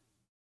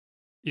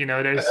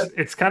 I,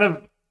 it's kind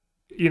of,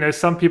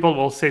 some people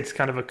will say it's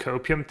kind of a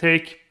copium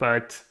take,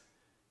 but,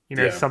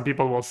 yeah, some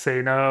people will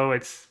say no,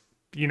 it's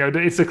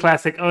a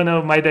classic, oh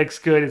no, my deck's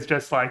good. It's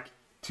just like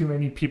too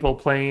many people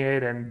playing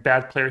it and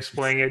bad players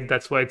playing it.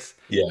 That's why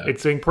yeah,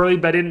 it's doing poorly.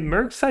 But in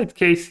Murkside's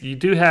case, you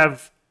do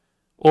have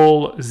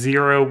all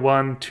 0,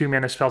 1, 2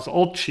 mana spells,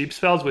 all cheap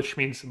spells, which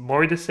means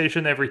more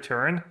decision every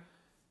turn.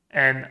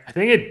 And I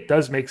think it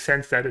does make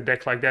sense that a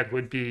deck like that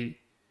would be,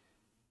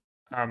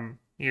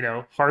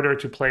 harder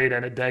to play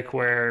than a deck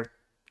where,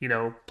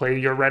 play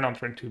your Red on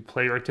turn 2,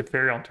 play your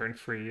Teferi on turn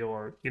 3,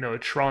 or, a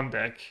Tron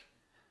deck.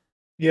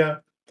 yeah.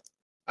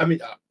 I mean,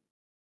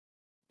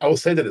 I will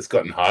say that it's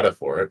gotten harder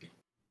for it.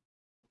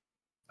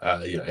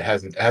 It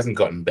hasn't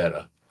gotten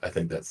better. I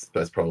think that's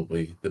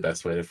probably the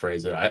best way to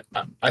phrase it.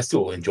 I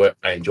still enjoy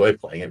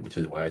playing it, which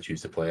is why I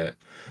choose to play it,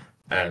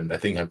 and I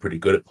think I'm pretty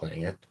good at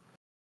playing it.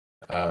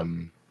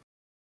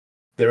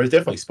 There are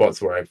definitely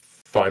spots where I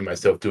find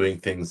myself doing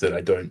things that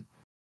I don't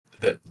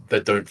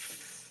that don't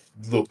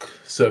look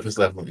surface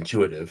level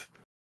intuitive.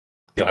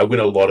 I win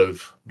a lot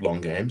of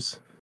long games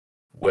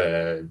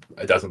where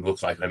it doesn't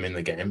look like I'm in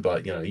the game,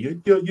 but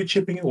you're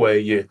chipping away.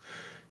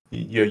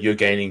 You're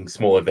gaining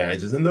small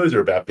advantages, and those are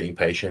about being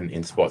patient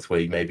in spots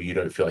where maybe you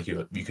don't feel like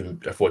you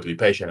can afford to be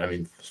patient. I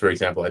mean, for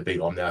example, I beat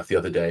Omnath the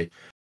other day,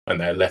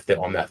 and I left their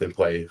Omnath in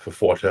play for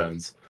 4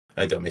 turns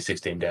and dealt me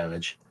 16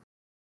 damage,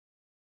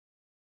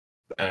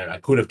 and I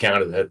could have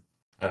countered it,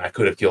 and I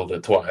could have killed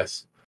it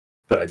twice,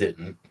 but I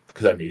didn't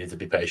because I needed to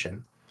be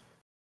patient.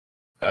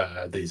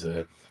 These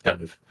are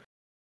kind of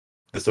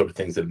the sort of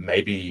things that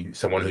maybe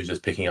someone who's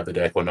just picking up the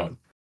deck or not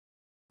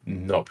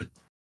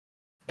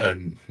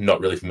and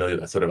not really familiar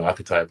with that sort of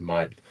archetype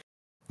might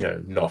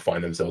not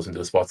find themselves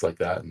into spots like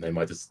that, and they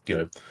might just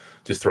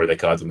throw their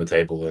cards on the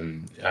table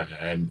and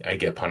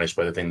get punished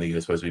by the thing that you're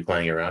supposed to be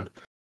playing around.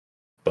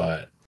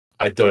 But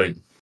I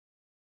don't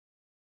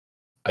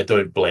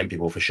blame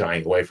people for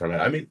shying away from it.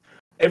 I mean,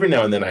 every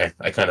now and then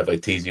I kind of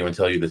like tease you and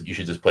tell you that you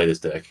should just play this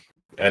deck,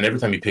 and every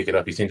time you pick it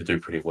up, you seem to do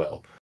pretty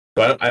well.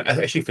 So I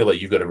actually feel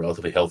like you've got a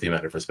relatively healthy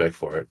amount of respect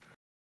for it.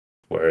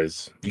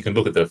 Whereas you can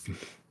look at the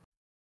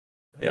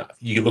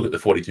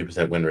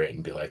 42% win rate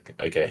and be like,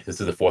 okay,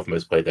 this is the 4th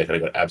most played deck, and I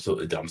got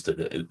absolutely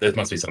dumpstered. There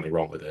must be something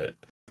wrong with it.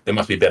 There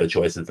must be better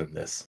choices than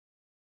this.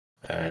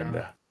 And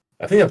Yeah.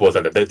 I think that boils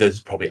down to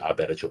there's probably are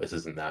better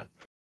choices than that,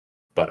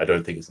 but I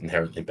don't think it's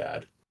inherently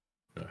bad.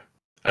 No.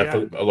 And for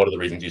Yeah. a lot of the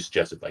reasons you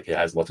suggested, like it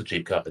has lots of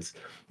cheap cards,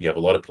 you have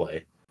a lot of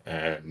play,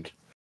 and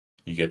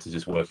you get to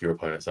just work your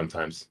opponent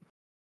sometimes.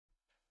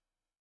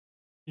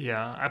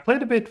 Yeah. I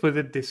played a bit with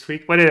it this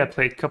week. What did I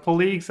play? A couple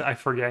leagues? I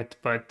forget,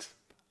 but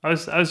I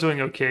was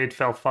doing okay. It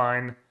felt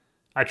fine.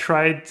 I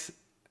tried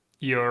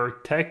your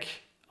tech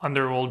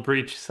Underworld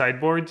Breach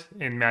sideboard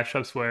in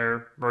matchups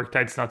where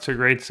Murktide's not so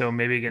great, so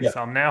maybe Yeah. against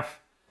Omnath.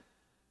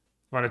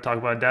 Want to talk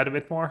about that a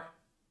bit more?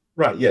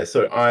 Right. Yeah.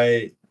 So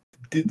I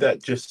did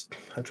that.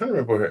 I'm trying to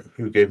remember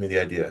who gave me the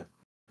idea.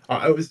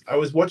 I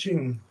was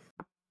watching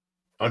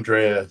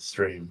Andrea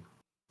stream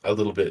a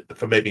little bit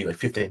for maybe like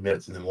 15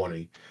 minutes in the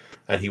morning,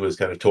 and he was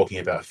kind of talking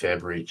about Fair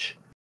Breach,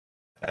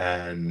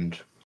 and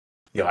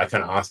I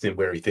kind of asked him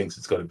where he thinks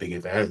it's got a big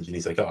advantage, and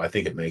he's like, "Oh, I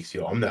think it makes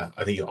your Omnath.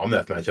 I think your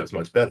Omnath matchup's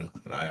much better."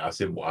 And I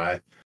asked him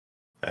why,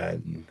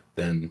 and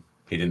then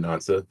he didn't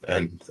answer,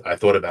 and I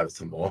thought about it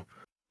some more,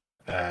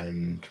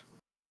 and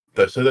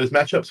so those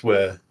matchups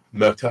where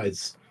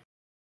Murktide's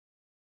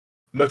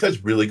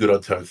really good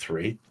on turn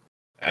 3,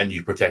 and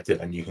you protect it,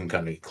 and you can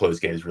kind of close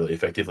games really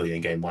effectively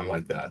in game 1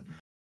 like that.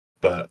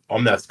 But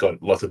Omnath's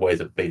got lots of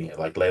ways of beating it,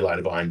 like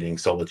Leyline Binding,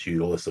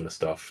 Solitude, all this sort of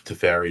stuff,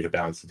 Teferi to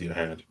balance into your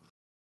hand.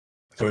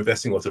 So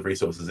investing lots of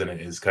resources in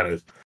it is kind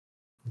of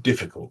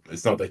difficult.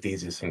 It's not like the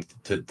easiest thing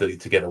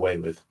to get away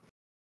with.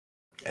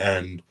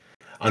 And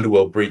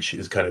Underworld Breach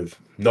is kind of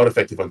not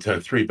effective on turn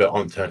 3, but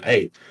on turn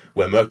 8,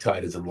 where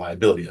Murktide is a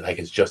liability. Like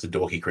it's just a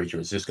dorky creature.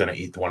 It's just going to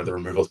eat one of the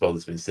removal spells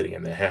that's been sitting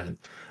in their hand.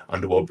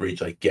 Underworld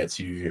Breach like gets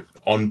you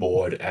on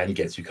board and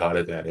gets you card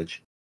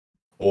advantage,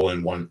 all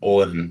in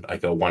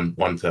like a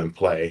one turn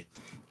play.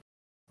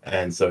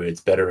 And so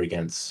it's better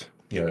against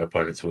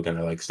opponents who are going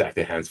to like stack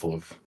their hands full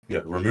of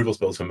removal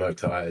spells for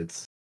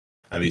Murktides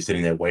and be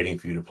sitting there waiting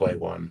for you to play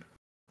one.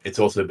 It's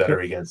also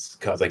better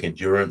against cards like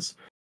Endurance,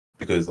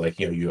 because like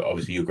you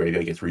obviously your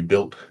graveyard gets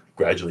rebuilt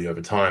gradually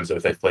over time. So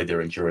if they've played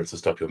their Endurance to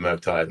stop your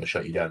Murktide or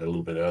shut you down a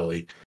little bit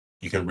early,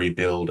 you can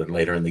rebuild, and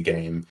later in the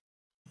game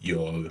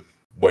your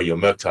where your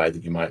Murktide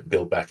that you might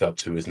build back up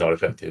to is not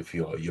effective.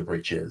 Your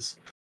breach is.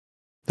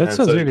 That And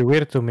sounds so, really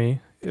weird to me.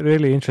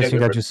 Really interesting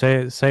go that for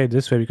you say it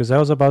this way, because I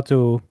was about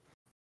to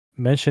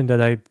mention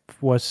that I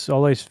was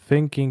always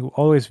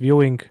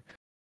viewing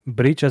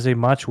Breach as a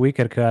much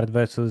weaker card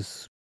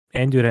versus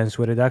Endurance,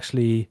 where it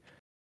actually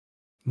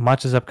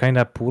matches up kind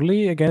of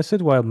poorly against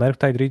it, while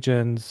Murktide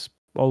Regents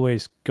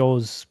always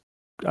goes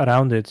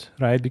around it,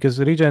 right? Because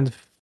Regen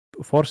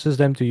forces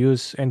them to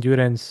use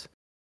Endurance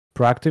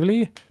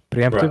proactively,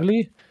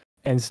 preemptively,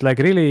 and it's like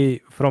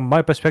really, from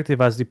my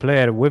perspective as the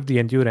player with the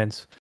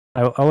Endurance,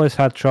 I always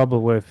had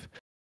trouble with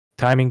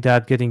timing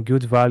that, getting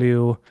good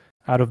value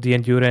out of the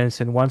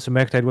Endurance, and once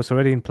Murktide was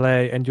already in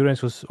play,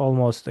 Endurance was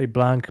almost a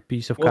blank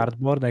piece of Well,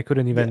 cardboard. I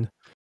couldn't yeah, even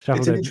shuffle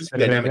it's an their interesting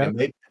dynamic,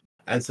 graveyard.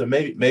 and so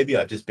maybe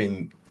I've just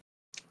been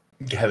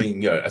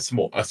having a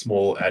small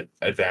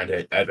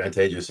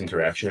advantageous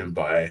interaction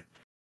by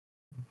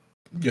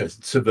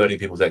subverting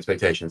people's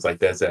expectations. Like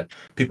there's that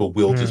people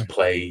will just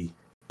play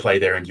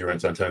their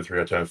Endurance on turn 3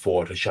 or turn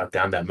 4 to shut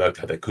down that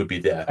Murktide that could be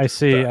there. I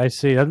see.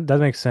 That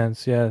makes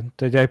sense. Yeah,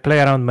 they play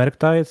around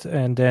Murktide,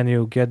 and then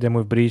you get them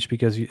with Breach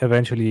because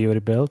eventually you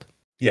rebuild.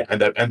 Yeah,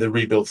 and the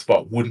rebuild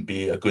spot wouldn't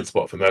be a good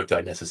spot for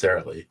Murktide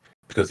necessarily,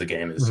 because the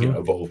game is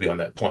evolved beyond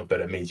that point. But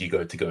it means you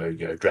go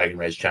Dragon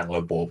Rage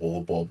Channeler,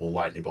 Bauble,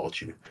 Lightning Bolt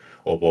you,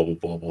 or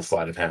Bauble,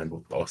 Sleight of Hand,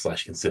 or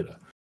 / Consider.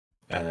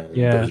 And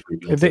Yeah, those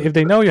rebuilds if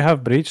they know you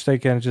have Breach, they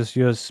can just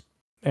use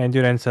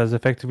Endurance as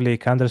effectively a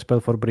counter spell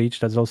for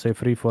Breach. That's also a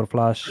free for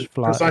flash.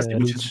 Precisely,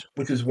 Reach.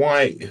 which is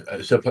why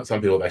so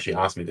some people have actually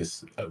asked me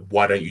this: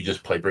 why don't you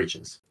just play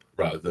Breaches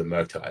rather than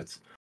Murktides?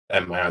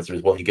 And my answer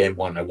is, well, in game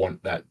 1, I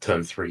want that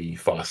turn 3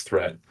 fast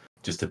threat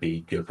just to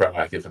be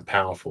proactive and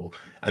powerful,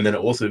 and then it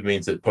also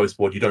means that post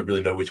board you don't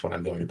really know which one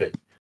I'm going to be.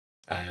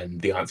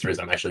 And the answer is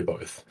I'm actually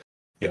both.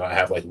 I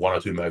have like 1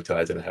 or 2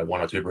 Murktides and I have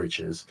 1 or 2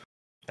 Breaches,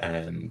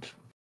 and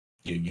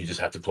you just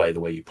have to play the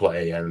way you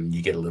play, and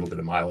you get a little bit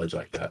of mileage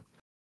like that.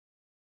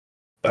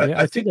 But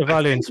yeah, I see the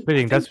value in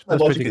splitting. That's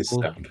pretty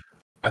cool. Sound.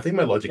 I think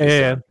my logic is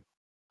sound.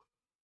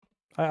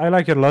 I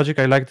like your logic.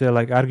 I like the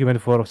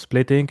argument for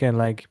splitting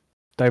and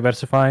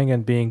diversifying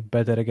and being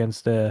better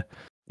against the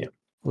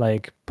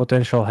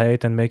potential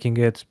hate and making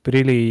it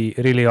really,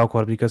 really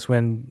awkward, because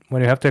when you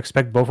have to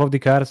expect both of the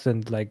cards,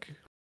 then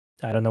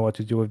I don't know what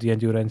to do with the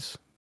Endurance.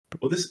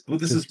 Well, this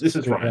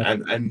is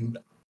right, and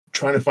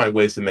trying to find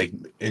ways to make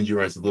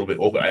Endurance a little bit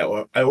awkward.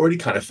 I already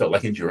kind of felt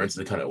like Endurance is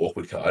a kind of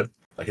awkward card,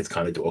 like it's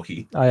kind of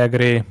dorky. I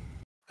agree,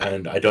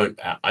 and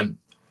I'm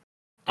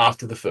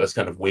after the first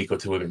kind of week or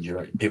two of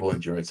people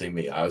endurancing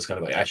me, I was kind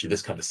of like, actually,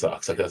 this kind of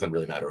sucks. Like, it doesn't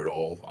really matter at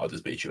all. I'll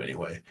just beat you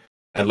anyway.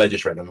 And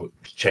Legis Random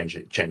change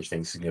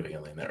things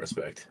significantly in that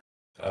respect.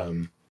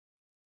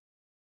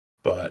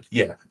 But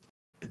yeah,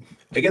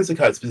 against the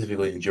card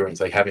specifically Endurance,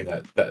 like having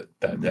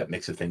that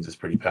mix of things is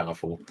pretty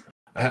powerful.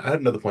 I had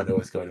another point I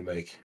was going to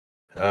make.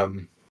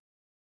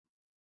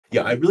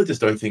 Yeah, I really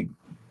just don't think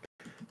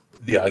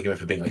the argument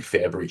for being like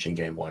fair breach in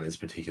game 1 is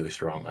particularly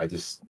strong.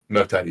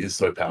 Murktide is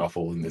so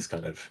powerful in this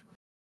kind of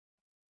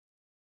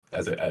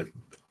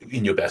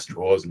in your best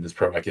draws and this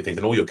proactive things,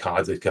 and all your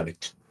cards are kind of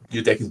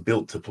your deck is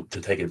built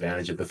to take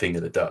advantage of the thing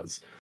that it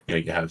does.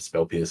 You have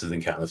spell pierces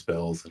and counter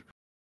spells, and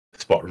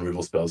spot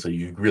removal spells, so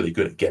you're really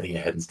good at getting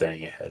ahead and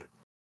staying ahead.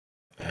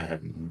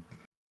 And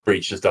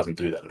Breach just doesn't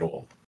do that at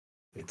all.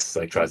 It's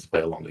like tries to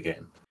play a longer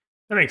game.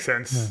 That makes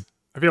sense. Yeah.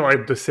 I feel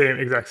like the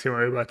exact same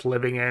way about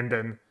Living End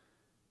and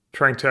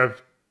trying to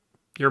have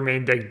your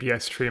main deck be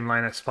as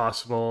streamlined as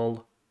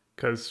possible,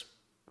 because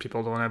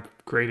people don't have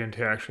great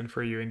interaction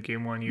for you in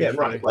game 1 usually. Yeah,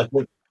 right. Like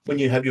when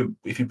you have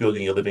if you're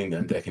building your Living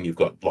End deck and you've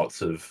got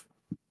lots of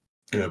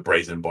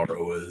brazen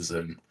borrowers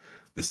and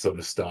this sort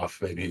of stuff,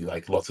 maybe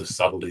like lots of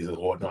subtleties and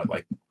whatnot,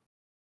 like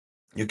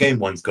your game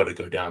 1's got to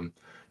go down.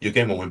 Your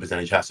game 1 win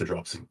percentage has to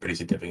drop pretty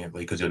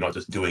significantly, because you're not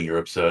just doing your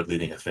absurd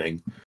leading a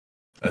thing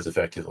as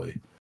effectively.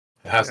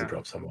 It has to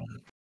drop somewhere.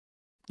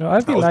 No,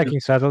 I've been liking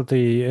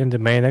subtlety in the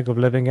main deck of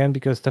Living End,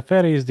 because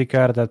Teferi is the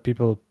card that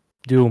people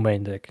do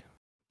main deck,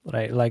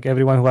 right? Like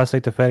everyone who has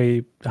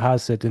Teferi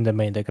has it in the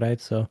main deck, right?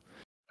 So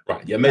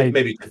right, yeah,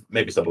 maybe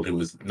subtlety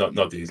was not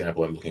the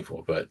example I'm looking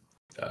for, but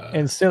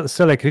and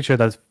still a creature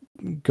that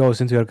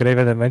goes into your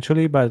graveyard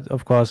eventually. But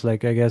of course, I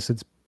guess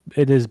it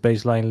is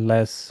baseline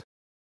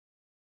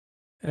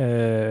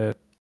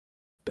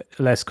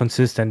less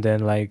consistent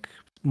than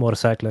more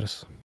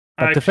cyclers.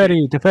 But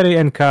Teferi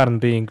and Karn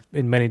being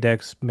in many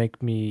decks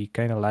make me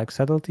kind of like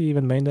subtlety,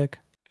 even main deck.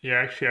 Yeah,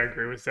 actually, I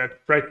agree with that.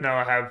 Right now,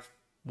 I have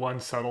 1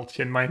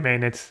 subtlety in my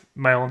main. It's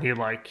my only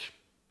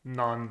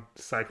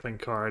non-cycling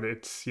card.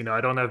 It's I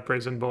don't have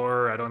Brazen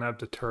Boar, I don't have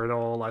the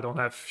Turtle, I don't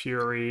have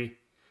Fury.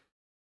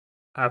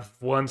 I have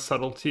 1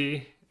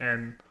 subtlety,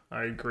 and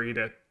I agree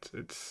that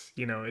it's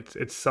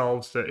it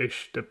solves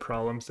the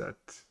problems that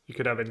you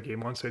could have in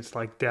game 1. So it's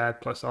like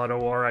that plus auto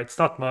aura. It's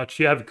not much.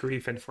 You have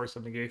grief and force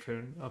of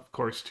negation, of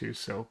course, too.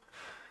 So,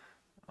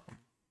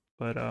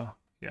 but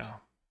yeah.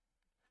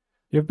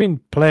 You've been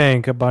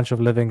playing a bunch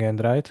of Living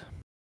End, right?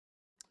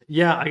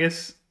 Yeah, I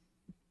guess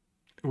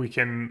we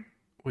can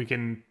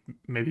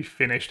maybe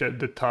finish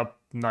the top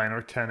 9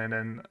 or 10 and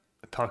then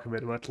talk a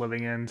bit about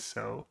living in.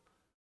 So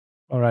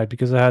All right,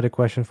 because I had a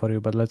question for you,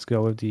 but let's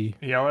go with the.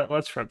 yeah,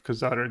 let's rep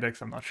because the other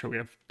decks I'm not sure we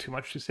have too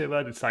much to say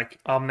about. It's like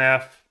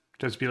Omnath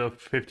just below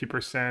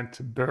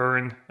 50%,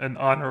 Burn an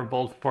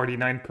honorable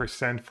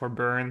 49% for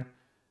Burn,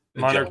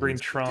 The Mono Green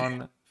gentleman's 50.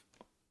 Tron.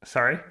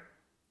 Sorry,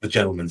 The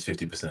gentleman's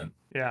 50%.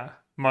 yeah,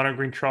 Mono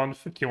Green Tron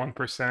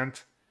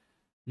 51%.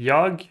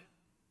 Yogg,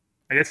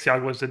 I guess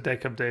Yogg was the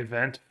deck of the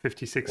event, Oh, yeah.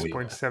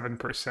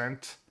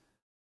 56.7%.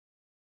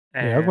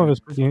 Yeah, Ogma was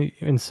And pretty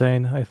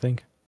insane, I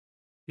think.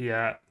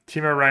 yeah,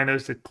 Teemo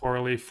Rhinos did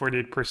poorly,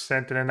 48%.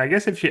 And then I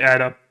guess if you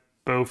add up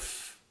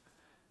both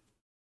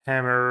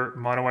Hammer,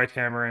 Mono White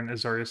Hammer, and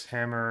Azorius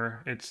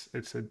Hammer, it's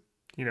a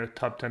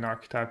top 10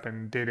 archetype,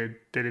 and did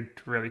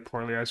it really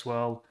poorly as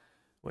well,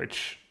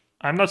 which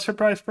I'm not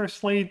surprised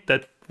personally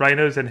that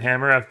Rhinos and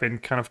Hammer have been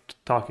kind of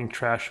talking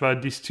trash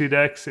about these two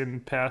decks in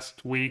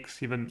past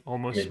weeks, even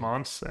almost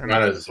months. And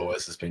Rhinos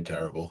always has been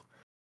terrible.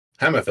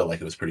 Hammer felt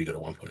like it was pretty good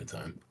at one point in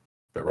time,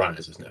 but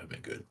Rhinos has never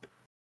been good.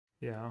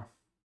 yeah,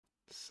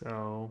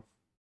 so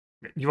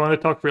you want to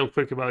talk real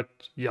quick about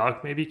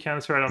Yogg, maybe,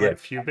 Cancer? I don't know Yeah,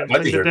 if you've been I'd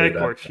like to playing the hear a bit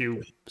deck or about if it.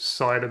 you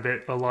saw it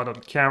a lot on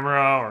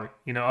camera, or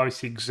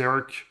obviously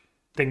Xerk.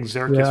 I think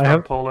Xerk Yeah, is I from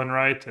have. Poland,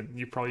 right? And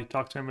you probably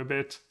talked to him a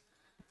bit.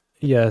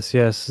 Yes,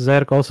 yes.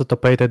 Zerk also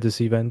top 8 at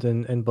this event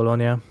in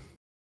Bologna,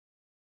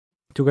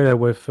 together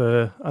with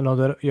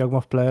another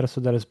Yawgmoth player. So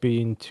there has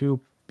been 2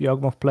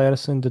 Yawgmoth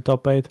players in the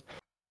top 8.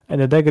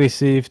 And the deck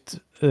received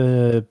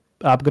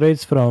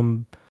upgrades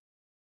from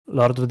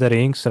Lord of the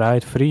Rings,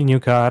 right? 3 new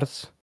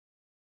cards.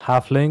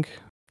 Halfling,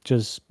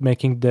 just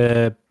making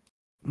the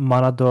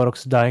mana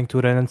dorks dying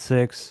to Ren and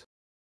 6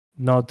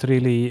 not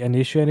really an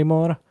issue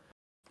anymore.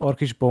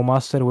 Orcish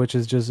Bowmaster, which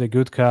is just a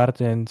good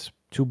card, and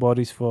 2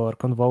 bodies for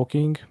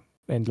convoking,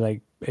 and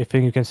like a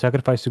thing you can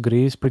sacrifice to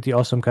Grease, pretty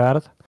awesome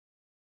card.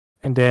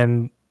 And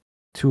then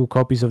 2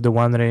 copies of the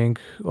One Ring,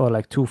 or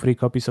like 2 free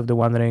copies of the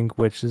One Ring,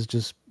 which is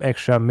just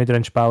extra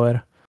mid-range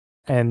power,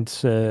 and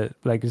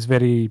like it's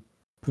very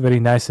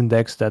very nice in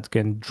decks that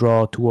can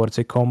draw towards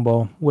a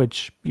combo,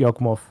 which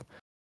Yawgmoth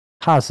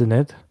has in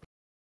it.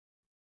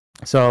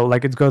 So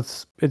like it's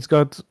got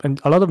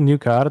a lot of new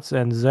cards,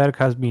 and Zerg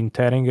has been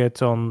tearing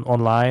it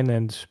online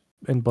and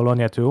in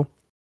Bologna too.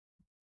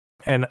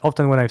 And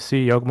often when I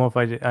see Yawgmoth,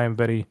 I am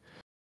very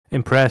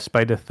impressed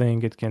by the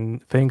things it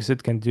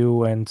can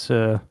do, and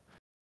stuff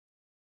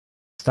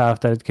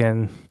that it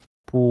can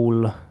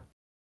pull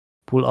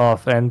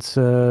off. And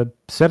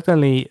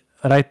certainly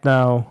right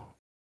now,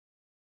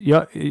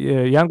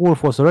 Young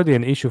Wolf was already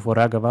an issue for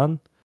Ragavan,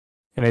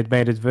 and it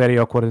made it very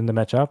awkward in the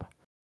matchup.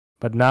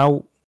 But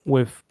now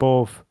with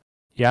both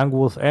Young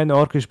Wolf and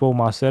Orcish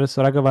Bowmasters,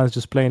 Ragavan's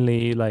just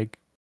plainly like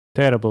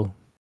terrible,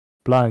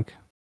 blank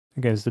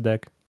against the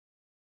deck,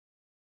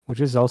 which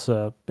is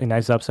also a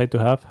nice upside to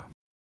have.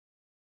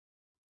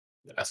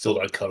 I still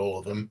don't cut all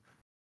of them.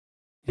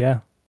 Yeah.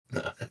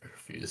 No, I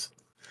refuse.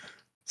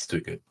 It's too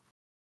good.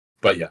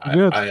 But yeah,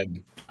 Good. I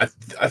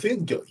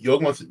think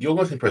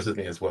Yawgmoth impresses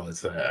me as well.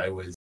 It's I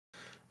was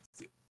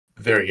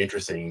very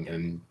interesting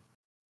and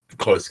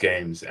close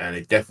games, and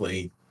it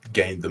definitely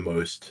gained the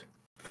most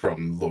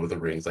from Lord of the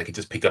Rings. Like it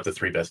just picked up the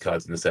 3 best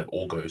cards in the set,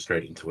 all go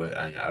straight into it,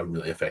 and are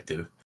really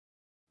effective.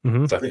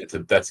 Mm-hmm. So I think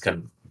that's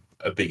kind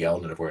of a big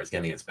element of where it's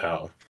getting its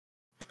power.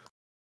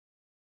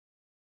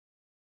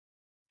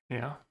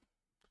 Yeah.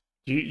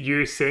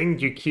 You're saying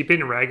you keep in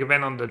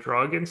Ragavan on the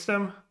draw against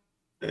them?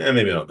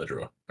 Maybe not on the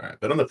draw. All right,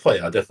 but on the play,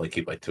 I'll definitely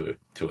keep like two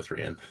or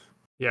 3 in.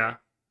 Yeah.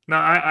 No,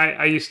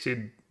 I used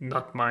to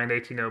not mind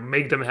it,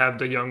 make them have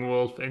the Young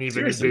Wolf, and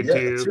even Seriously, if they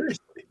yeah, do,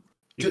 seriously.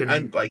 you can.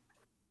 And like,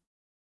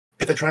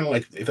 if they're trying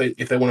to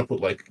if they want to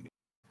put like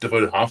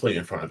devoted halfling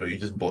in front of it, you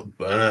just burn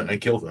it and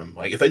kill them.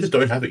 Like if they just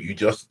don't have it, you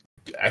just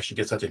actually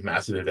get such a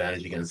massive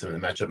advantage against them,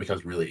 and the matchup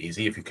becomes really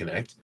easy if you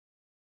connect.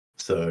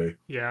 So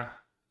Yeah.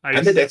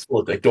 and the decks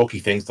full of like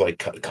dorky things to like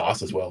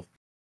cast as well.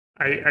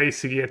 I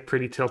used to get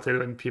pretty tilted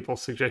when people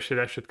suggested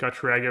I should cut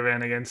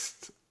Ragavan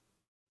against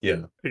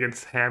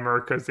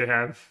Hammer because they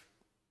have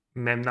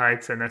Mem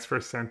Knights and Esper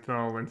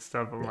Sentinel and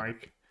stuff. I'm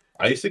like,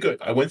 I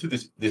went through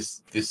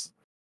this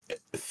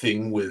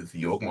thing with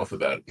Yawgmoth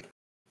about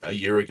a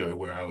year ago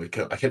where I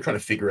kept trying to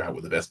figure out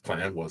what the best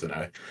plan was, and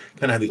I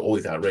kind of had all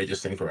these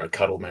outrageous things where I'd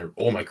cut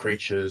all my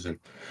creatures, and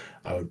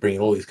I would bring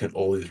in all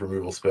these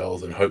removal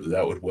spells and hope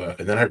that would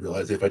work. And then I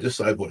realized if I just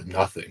sideboarded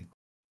nothing,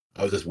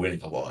 I was just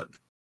winning a lot,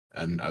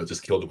 and I would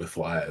just kill them with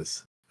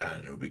flyers,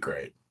 and it would be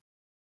great.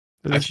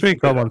 It's a pretty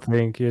common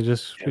thing. You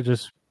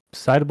just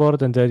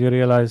sideboard, and then you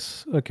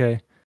realize, okay,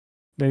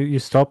 then you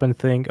stop and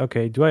think,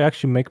 okay, do I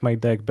actually make my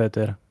deck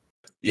better?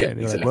 Yeah, and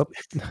you're exactly.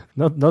 Like,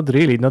 well, not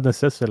really, not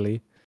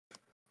necessarily.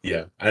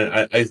 Yeah,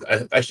 and I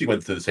actually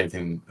went through the same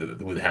thing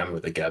with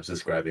Hammer that Gab's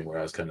describing, where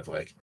I was kind of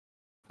like,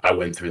 I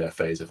went through that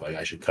phase of like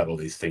I should cut all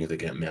these things that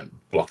get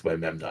blocked by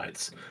Mem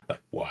Knights.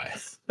 Like why?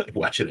 Like,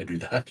 why should I do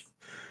that?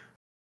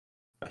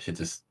 I should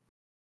just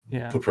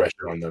put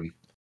pressure on them.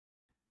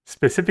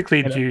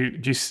 Specifically, do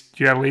you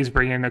at least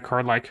bring in a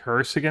card like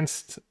Hearse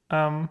against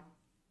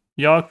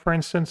Yogg, for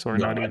instance, or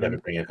No, not I never even?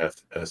 bring in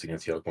Hearth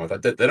against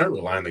Yogg. They don't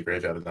rely on the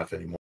graveyard enough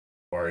anymore.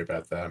 Worry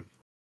about that.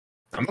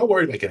 I'm not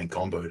worried about getting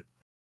comboed.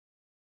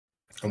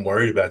 I'm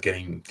worried about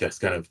getting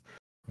just kind of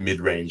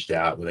mid-ranged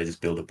out where they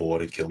just build a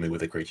board and kill me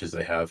with the creatures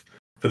they have.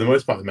 For the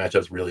most part, the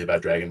matchup's really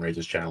about Dragon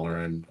Rage's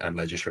Channeler and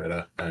Ledger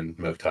Shredder and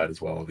Murktide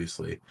as well,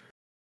 obviously.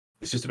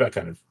 It's just about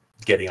kind of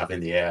getting up in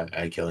the air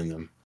and killing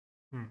them.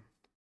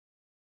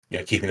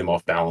 Keeping them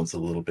off balance a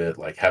little bit,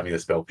 like having a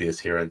Spell Pierce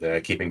here and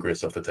there, keeping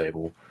Grist off the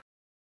table.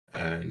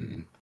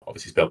 And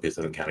obviously Spell Pierce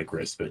doesn't count a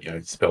Grist, but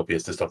Spell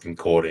Pierce to stop them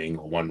courting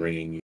or one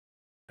ringing,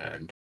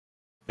 and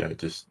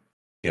just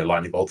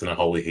Lightning Bolts and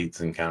Unholy Heats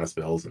and counter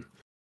spells and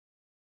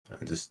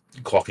just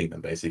clocking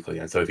them basically.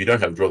 And so if you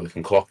don't have a draw that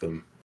can clock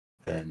them,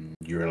 then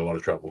you're in a lot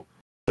of trouble.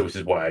 So which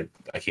is why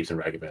I keep some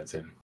Ragabats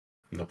in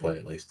the play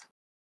at least.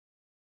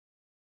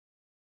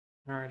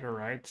 All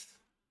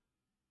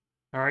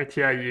right.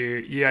 Yeah,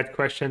 you had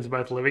questions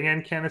about Living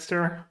End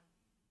Kanister?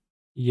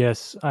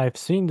 Yes, I've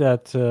seen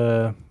that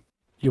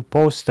you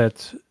posted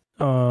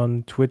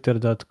on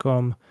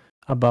twitter.com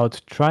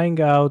about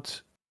trying out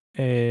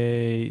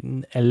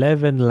an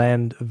 11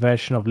 land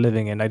version of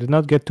Living End. I did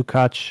not get to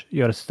catch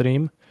your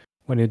stream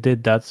when you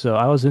did that, so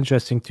I was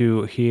interested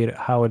to hear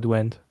how it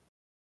went.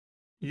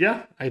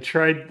 Yeah, I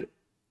tried.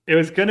 It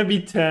was gonna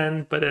be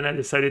 10, but then I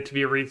decided to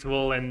be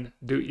reasonable and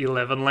do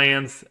 11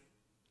 lands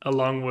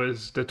along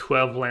with the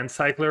 12 land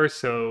cyclers.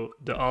 So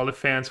the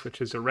Oliphants, which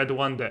is the red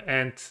one, the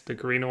Ant, the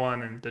green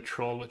one, and the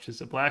Troll, which is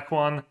the black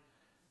one.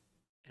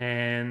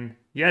 And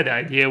yeah, the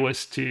idea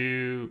was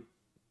to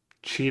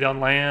cheat on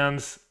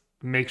lands,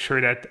 make sure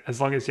that as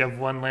long as you have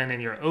one land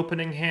in your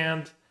opening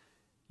hand,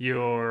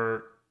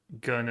 you're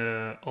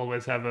gonna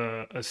always have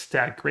a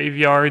stacked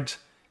graveyard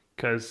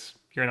because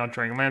you're not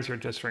drawing lands, you're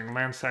just drawing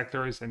land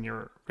cyclers and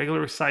your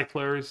regular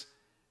cyclers.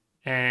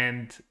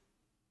 And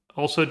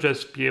also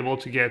just be able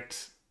to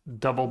get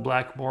double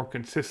black more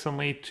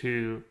consistently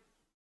to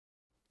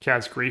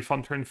cast Grief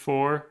on turn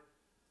 4.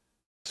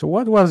 So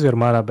what was your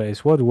mana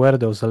base? What were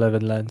those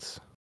 11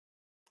 lands?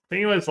 I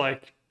think it was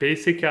like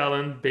basic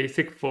island,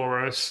 basic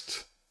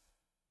forest,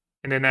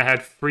 and then I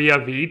had 3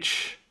 of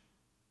each.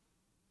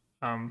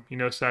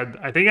 So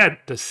I think I had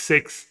the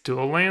 6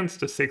 dual lands,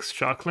 the 6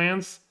 shock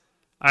lands,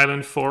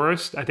 island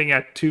forest. I think I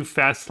had 2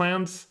 fast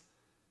lands.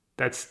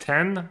 That's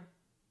 10.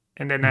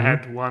 And then I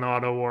had 1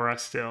 auto aura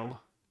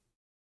still.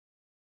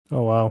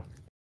 Oh wow.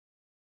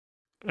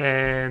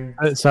 And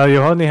so you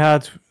only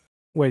had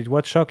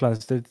what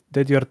shocklands?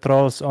 Did your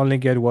trolls only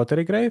get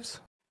watery graves?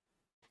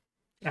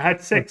 I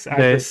had 6. I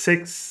had the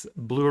 6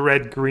 blue,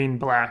 red, green,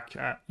 black.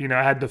 I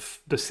had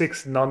the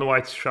 6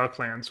 non-white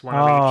shocklands, one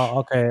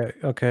of each.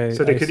 Okay.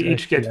 So they could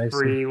each get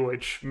 3,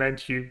 which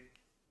meant you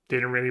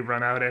didn't really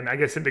run out. And I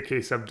guess in the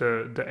case of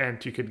the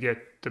Ant, you could get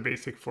the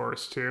basic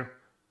forest too.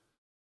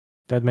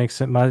 That makes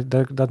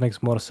that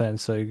makes more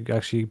sense. So you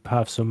actually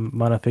have some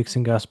mana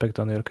fixing aspect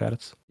on your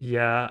cards.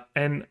 Yeah,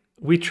 and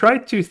we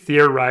tried to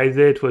theorize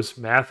it with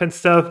math and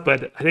stuff,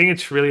 but I think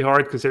it's really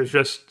hard because there's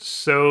just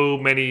so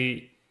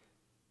many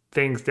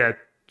things that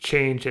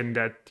change and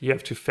that you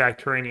have to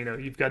factor in.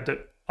 You've got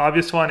the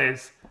obvious one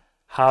is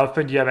how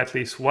often do you have at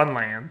least one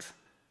land?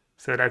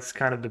 So that's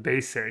kind of the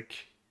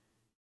basic.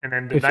 And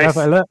then if you have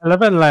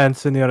 11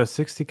 lands in your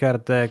 60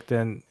 card deck,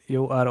 then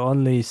you are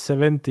only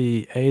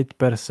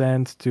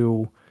 78%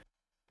 to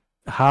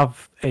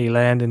have a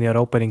land in your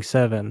opening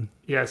 7.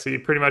 Yeah, so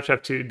you pretty much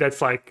have to.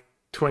 That's like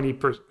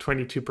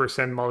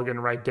 22% mulligan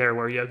right there,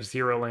 where you have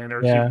 0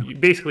 landers. Yeah. You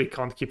basically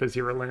can't keep a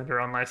 0 lander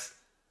unless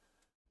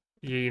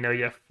you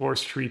have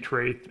Force Street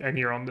Wraith and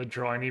you're on the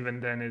draw, and even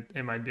then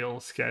it might be a little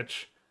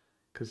sketch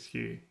because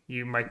you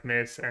might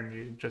miss and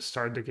you just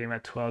start the game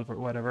at 12 or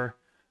whatever.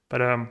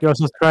 But you're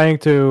also trying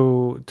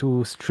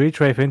to Street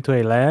Wraith into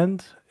a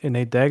land in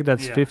a deck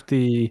that's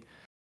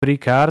 53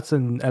 cards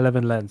and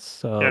 11 lands.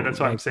 So yeah, that's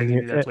why I'm saying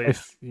you need at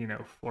least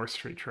Force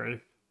Street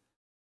Wraith.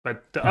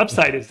 But the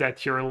upside is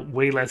that you're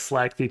way less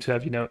likely to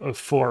have a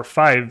 4 or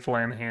 5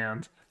 land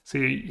hand. So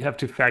you have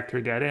to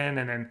factor that in,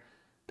 and then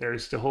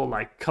there's the whole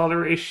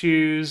color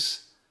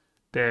issues.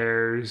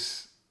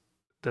 There's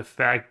the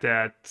fact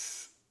that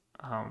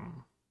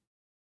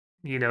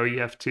you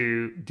have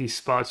to these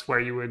spots where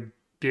you would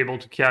be able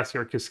to cast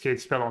your Cascade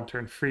spell on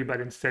turn 3,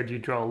 but instead you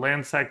draw a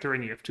land cycler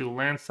and you have to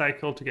land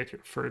cycle to get your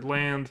third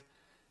land.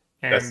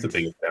 And that's the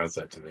biggest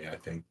downside to me, I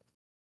think.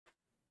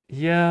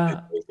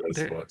 Yeah,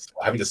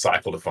 having to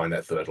cycle to find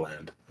that third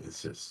land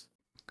is just.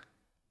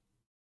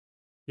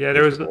 Yeah,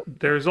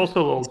 there's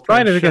also a little. It's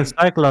fine if you can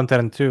cycle on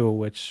turn 2,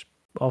 which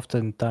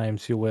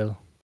oftentimes you will.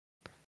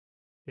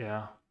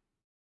 Yeah.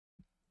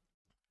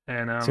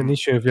 And it's an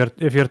issue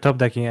if you're top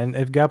decking, and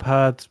if Gab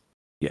had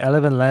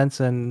 11 lands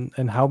and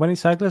how many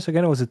cyclers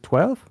again? Was it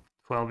 12?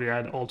 12.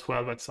 Yeah, all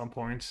 12 at some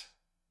point.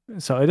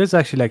 So it is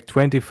actually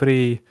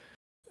 23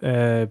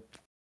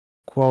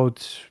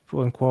 quote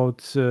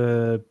unquote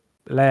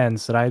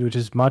lands, right? Which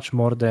is much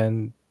more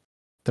than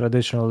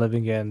traditional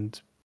Living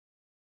End.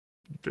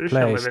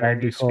 Traditional Living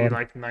End used to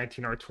be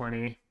 19 or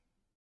 20.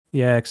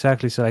 Yeah,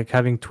 exactly. So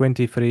having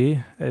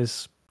 23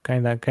 is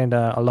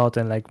kinda a lot.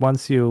 And like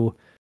once you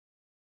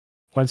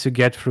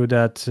get through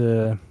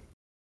that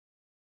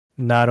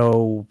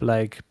narrow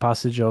like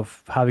passage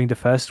of having the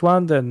first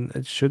one, then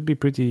it should be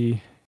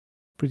pretty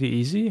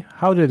easy.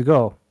 How did it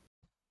go?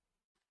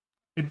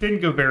 It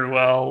didn't go very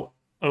well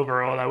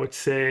overall. I would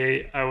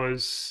say I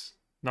was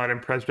not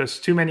impressed.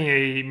 Just too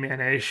many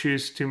mana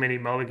issues, too many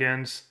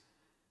mulligans.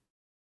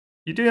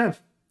 You do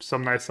have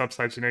some nice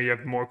upsides. You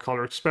have more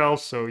colored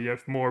spells, so you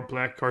have more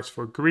black cards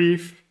for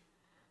grief.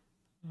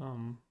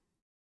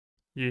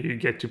 You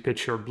get to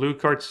pitch your blue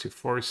cards to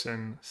force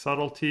and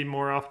subtlety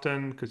more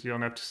often because you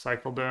don't have to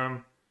cycle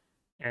them.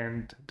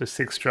 And the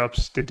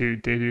 6-drops they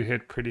do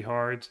hit pretty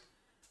hard.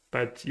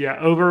 But yeah,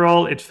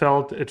 overall it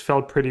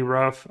felt pretty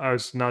rough. I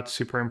was not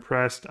super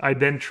impressed. I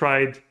then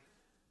tried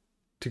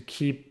to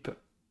keep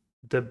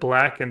the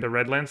black and the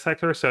red land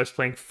cycler. So I was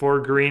playing 4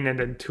 green and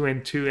then 2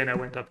 and 2, and I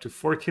went up to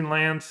 14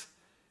 lands.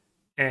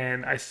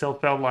 And I still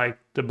felt like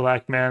the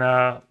black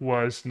mana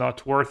was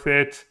not worth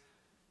it.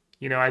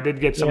 I did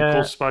get some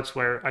cool spots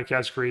where I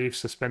cast Grief,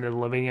 Suspended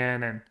Living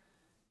In, and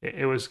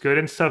it was good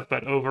and stuff.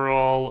 But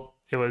overall,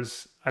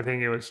 I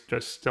think it was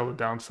just still a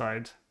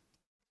downside.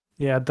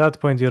 Yeah, at that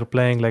point you're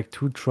playing like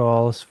 2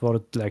 trolls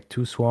for like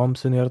 2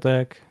 swamps in your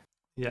deck.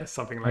 Yeah,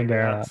 something like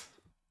that.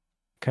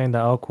 Kinda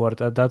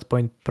awkward. At that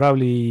point,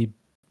 probably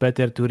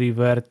better to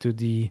revert to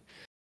the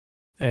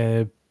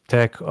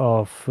deck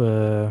of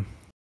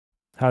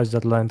how's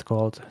that land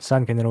called?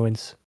 Sunken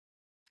Ruins.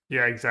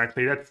 Yeah,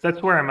 exactly.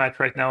 That's where I'm at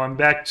right now. I'm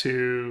back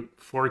to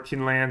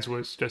 14 lands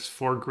with just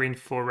 4 green,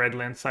 4 red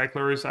land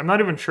cyclers. I'm not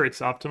even sure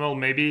it's optimal.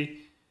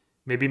 Maybe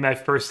my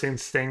first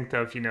instinct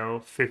of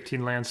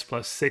 15 lands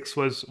plus 6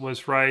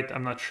 was right.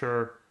 I'm not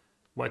sure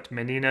what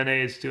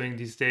Meninane is doing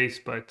these days,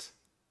 but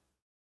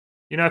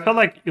I felt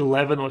like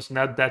 11 was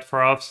not that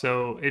far off,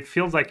 so it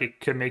feels like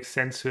it could make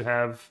sense to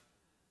have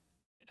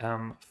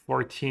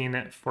 14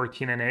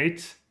 and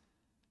 8.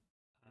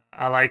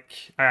 I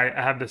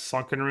have the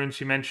Sunken Runes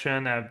you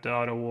mentioned. I have the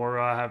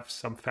Otawara. I have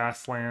some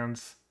fast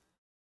lands.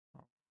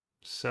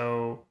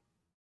 So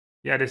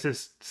yeah, this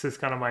is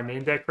kind of my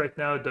main deck right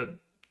now.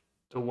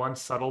 The one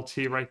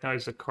subtlety right now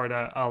is the card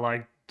I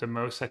like the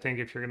most. I think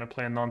if you're gonna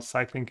play a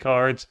non-cycling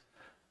card,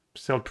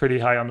 still pretty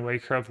high on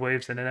Waker of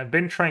Waves. And then I've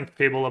been trying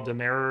Fable of the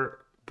Mirror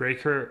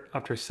Breaker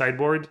after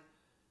sideboard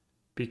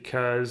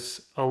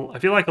because I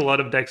feel like a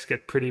lot of decks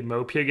get pretty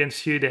mopey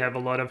against you. They have a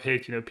lot of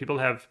hate. People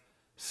have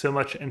so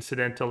much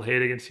incidental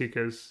hate against you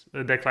because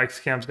a deck like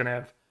Scam's gonna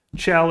have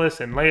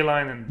Chalice and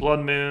Leyline and Blood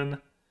Moon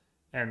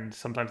and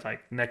sometimes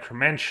like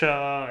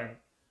Necromancia and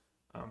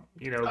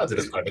How to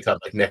describe a card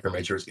like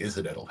Necromancer as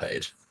incidental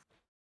hate.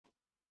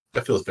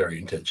 That feels very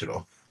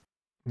intentional.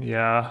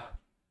 Yeah.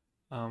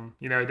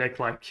 A deck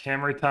like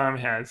Hammer Time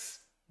has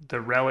the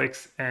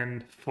relics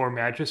and 4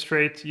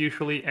 magistrate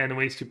usually and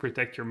ways to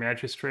protect your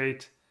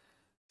magistrate.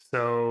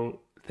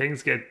 So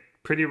things get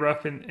pretty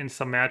rough in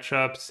some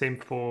matchups. Same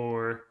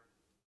for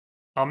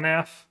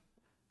Omnath.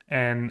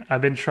 And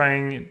I've been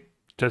trying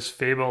just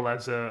Fable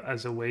as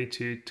a way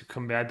to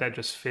combat that.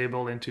 Just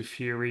Fable into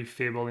Fury,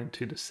 Fable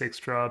into the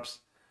 6-drops.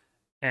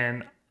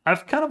 And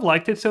I've kind of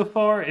liked it so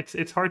far.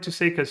 It's hard to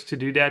say because to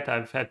do that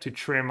I've had to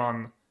trim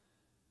on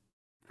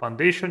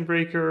Foundation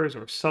Breakers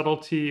or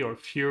Subtlety or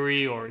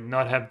Fury or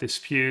not have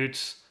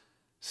disputes.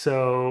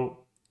 So,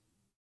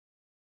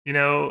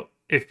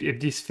 if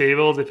these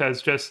Fables, if I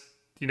was just,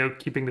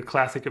 keeping the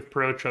classic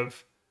approach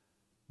of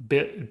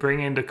bring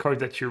in the cards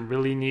that you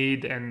really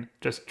need and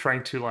just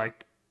trying to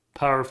like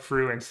power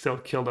through and still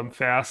kill them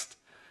fast,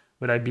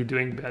 would I be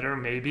doing better?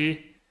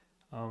 Maybe.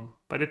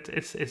 But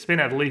it's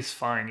been at least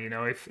fine,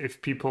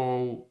 if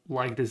people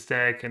like this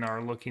deck and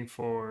are looking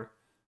for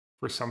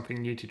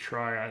something new to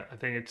try, I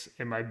think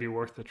it might be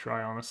worth a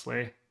try,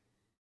 honestly.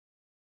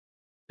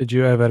 Did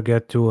you ever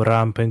get to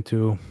ramp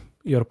into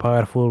your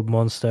powerful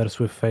monsters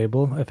with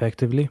Fable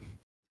effectively?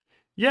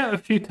 Yeah, a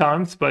few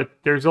times, but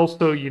there's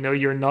also,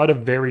 you're not a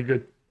very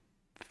good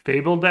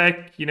Fable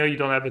deck. You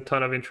don't have a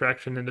ton of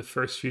interaction in the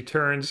first few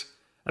turns.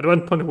 At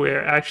one point,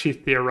 we're actually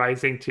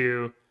theorizing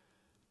to,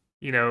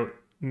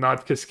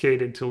 not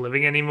cascade into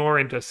living anymore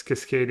and just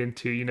cascade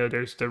into,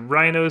 there's the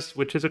Rhinos,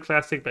 which is a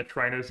classic, but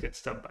Rhinos get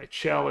stumped by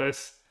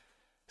Chalice.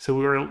 So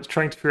we were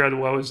trying to figure out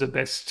what was the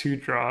best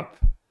 2-drop,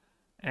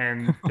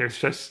 and there's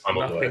just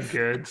nothing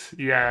good.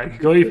 Yeah,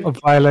 go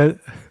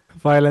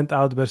violent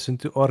outburst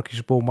into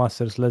Orcish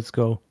Bowmasters. Let's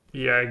go.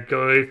 Yeah,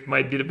 Goif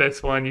might be the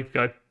best one. You've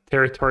got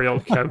Territorial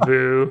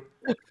Kavu.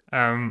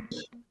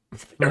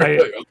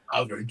 Territorial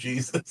Kavu,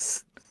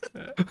 Jesus.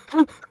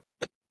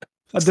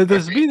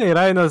 There's been a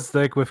Rhinos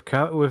deck with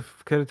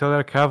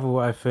Territorial Kavu,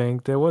 I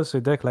think. There was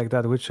a deck like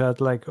that which had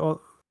like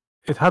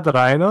it had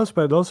Rhinos,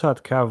 but it also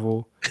had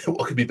Kavu.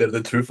 What could be better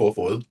than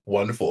 2/4/4,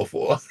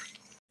 1/4/4?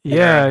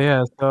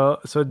 Yeah.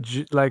 So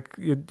like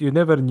you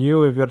never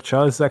knew if your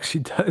Chalice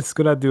actually is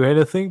gonna do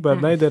anything, but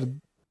neither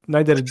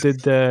did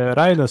the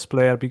Rhinos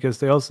player because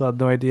they also had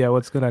no idea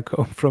what's gonna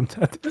come from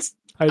that.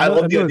 I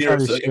love the idea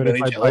of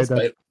circumventing Chalice.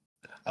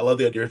 I love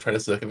the idea of trying to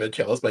circumvent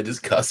Chalice by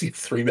just casting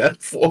 3-mana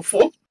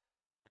 4/4.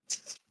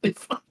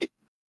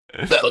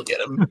 That'll get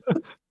him.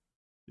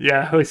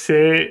 Yeah,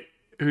 Jose,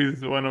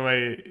 who's one of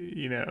my,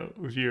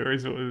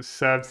 viewers, was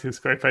subs who's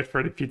qualified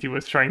for the PT,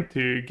 was trying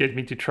to get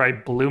me to try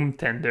Bloom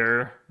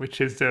Tender,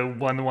 which is the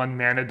 1/1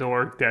 mana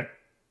dork that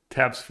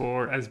taps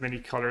for as many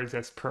colors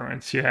as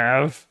permanents you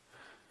have.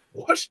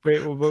 What?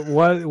 Wait,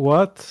 what?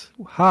 What?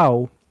 How?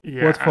 What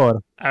Yeah,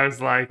 for? I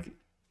was like,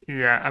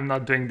 yeah, I'm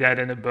not doing that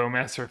in a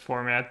Bowmaster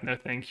format. No,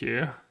 thank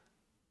you.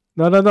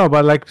 No, no, no.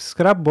 But like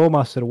scrap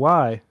Bowmaster.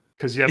 Why?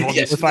 Because you have all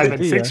Yeah, these What's the 5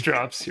 and 6 idea?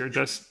 drops. You're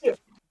just,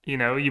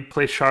 yeah. you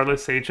play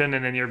Charlotte's Agent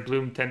and then your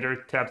Bloom Tender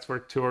taps for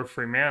 2 or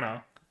 3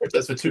 mana.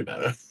 That's for 2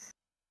 mana.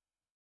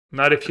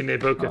 Not if you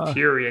invoke a Uh,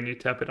 Fury and you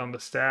tap it on the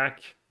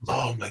stack.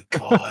 Oh my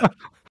god.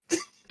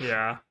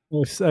 Yeah.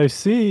 I've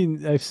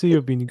seen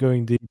you've been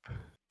going deep.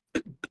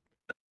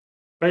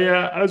 But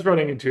yeah, I was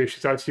running into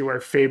issues obviously where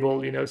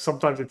Fable,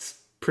 sometimes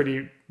it's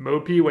pretty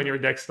mopey when your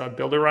deck's not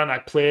built around. I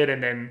play it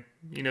and then,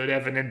 they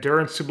have an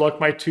endurance to block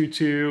my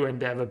 2/2 and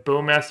they have a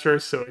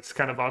Bowmaster, so it's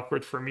kind of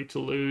awkward for me to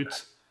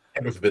loot.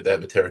 Heaven forbid they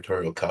have a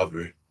territorial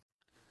cover.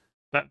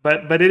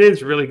 But it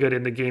is really good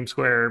in the games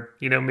where,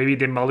 maybe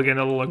they mulligan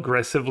a little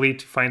aggressively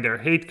to find their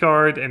hate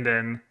card and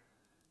then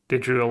they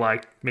drew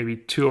like maybe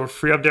 2 or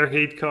 3 of their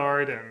hate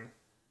card and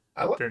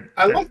I like then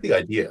I then like the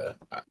idea.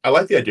 I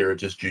like the idea of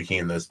just juking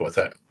in those spots.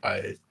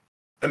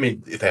 I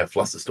mean, if they have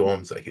fluster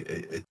storms, like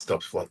it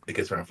stops. It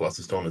gets around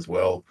fluster storm as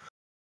well.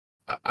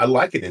 I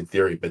like it in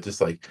theory, but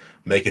just like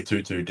make a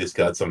 2/2,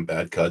 discard some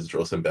bad cards,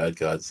 draw some bad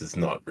cards. It's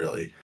not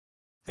really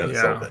going to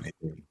solve yeah.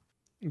 anything.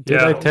 Did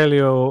I Yeah. tell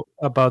you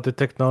about the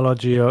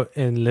technology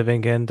in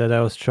Living End that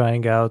I was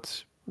trying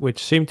out, which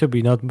seemed to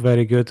be not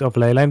very good of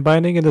leyline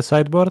binding in the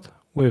sideboard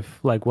with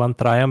like one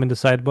triumph in the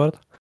sideboard? Oh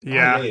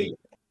Yeah. yeah.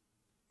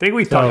 I think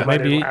we So talked about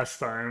it maybe last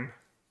time.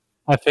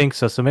 I think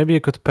so. So maybe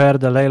you could pair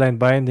the leyline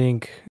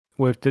binding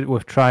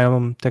with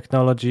triumph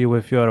technology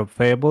with your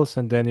fables,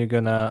 and then you're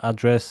gonna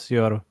address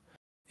your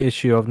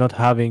issue of not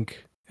having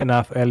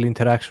enough early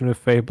interaction with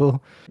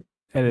fable,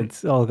 and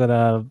it's all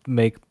gonna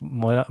make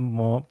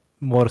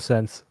more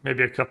sense.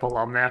 Maybe a couple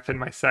Omnath in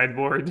my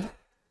sideboard.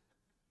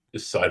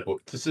 Just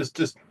sideboard.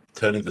 Just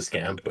turning the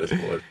scam first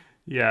board.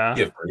 Yeah.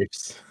 You have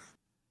briefs.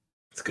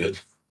 It's good.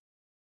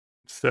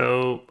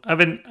 So I've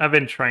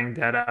been trying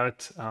that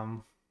out.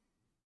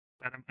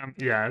 But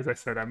yeah, as I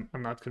said, I'm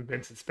not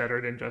convinced it's better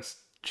than just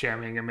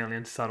jamming a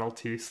million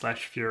subtlety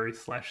slash fury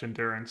slash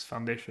endurance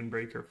foundation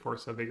breaker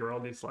force of vigor, all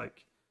these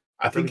like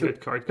I really think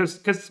good cards.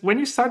 Because when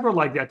you sideboard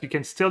like that, you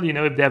can still,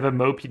 if they have a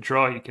mopey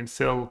draw, you can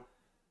still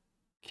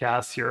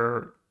cast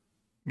your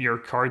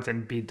cards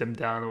and beat them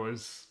down.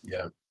 Was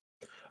yeah.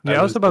 Yeah,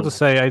 I was about to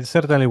say I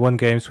certainly won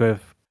games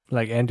with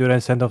like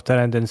endurance, end of turn,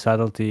 and then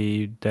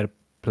subtlety. Their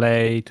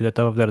play to the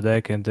top of their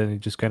deck, and then you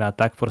just kind of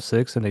attack for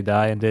 6, and they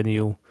die, and then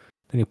you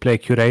play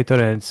curator,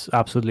 and it's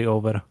absolutely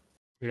over.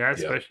 Yeah,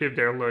 especially if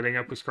they're loading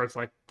up with cards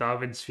like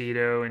David's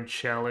Veto and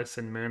Chalice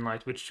and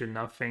Moonlight, which do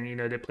nothing.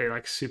 They play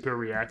like super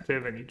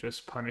reactive and you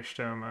just punish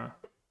them.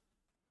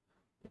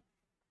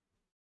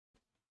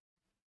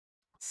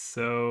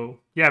 So,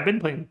 yeah, I've been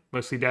playing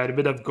mostly that. A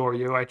bit of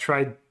Goryo. I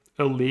tried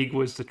a league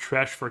was the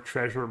Trash for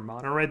Treasure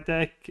mono red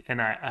deck,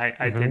 and I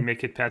didn't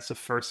make it past the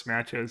first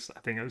matches. I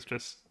think it was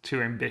just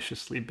too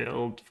ambitiously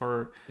built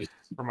for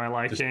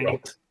my just liking.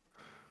 dropped.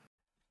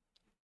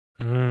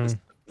 Mm.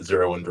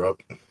 0-1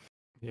 drop.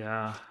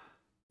 Yeah.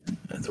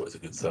 That's always a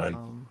good sign.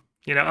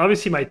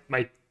 Obviously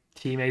my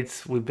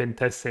teammates we've been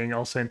testing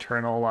also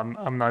internal.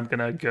 I'm not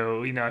gonna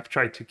go. I've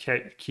tried to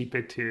keep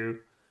it to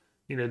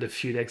the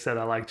few decks that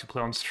I like to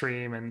play on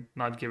stream and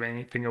not give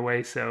anything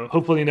away. So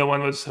hopefully no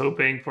one was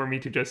hoping for me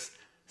to just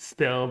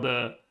spill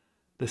the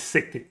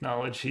sick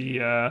technology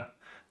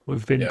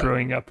we've been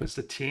brewing up as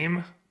a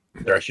team.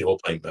 They're actually all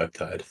playing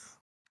Murktide.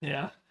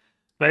 Yeah,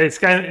 but it's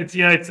kind of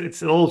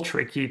it's a little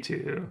tricky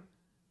to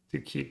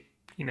keep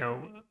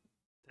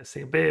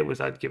testing a bit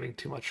without giving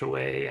too much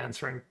away,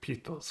 answering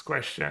people's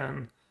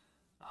question.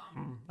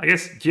 I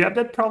guess, do you have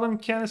that problem,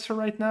 Kanister,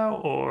 right now,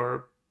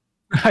 or?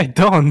 I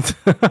don't.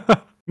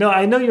 No,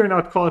 I know you're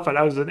not qualified.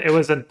 I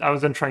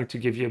wasn't trying to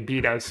give you a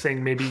beat. I was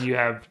saying maybe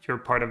you're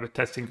part of a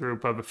testing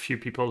group of a few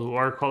people who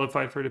are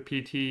qualified for the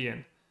PT,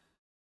 and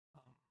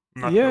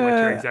I'm not sure what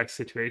your exact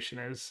situation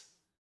is.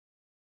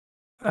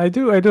 I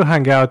do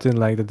hang out in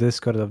like the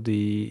Discord of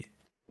the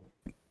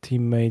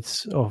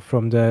teammates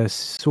from the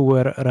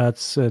Sewer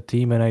Rats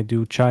team, and I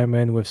do chime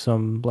in with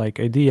some like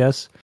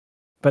ideas.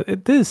 But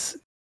it is,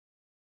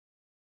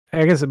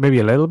 I guess, maybe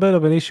a little bit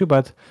of an issue,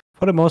 but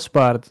for the most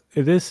part,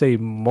 it is a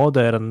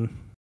modern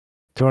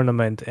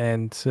tournament,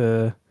 and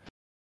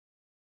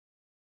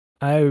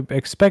I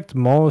expect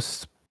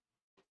most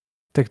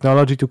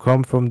technology to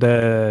come from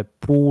the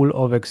pool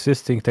of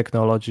existing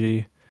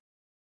technology,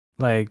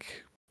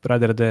 like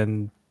rather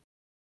than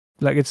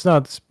like it's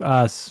not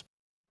as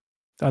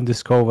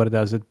undiscovered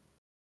as it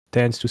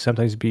tends to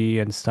sometimes be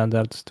in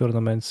standard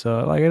tournaments.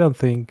 So like I don't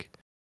think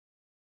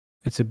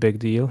it's a big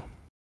deal.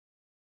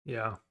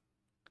 Yeah.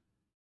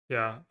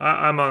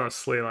 I'm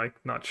honestly like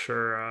not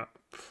sure.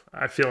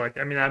 I feel like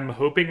I'm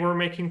hoping we're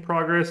making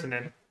progress, and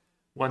then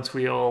once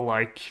we all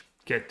like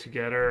get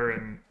together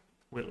and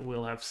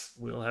we'll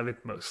have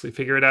it mostly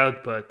figured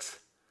out. But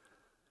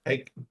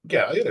Hey,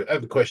 yeah, I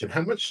have a question.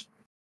 How much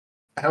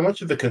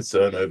of the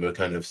concern over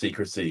kind of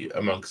secrecy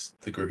amongst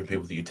the group of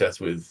people that you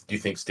test with do you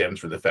think stems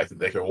from the fact that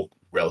they're all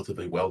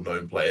relatively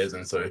well-known players,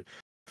 and so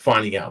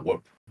finding out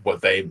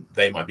what they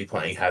might be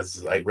playing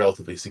has like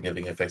relatively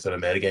significant effects on a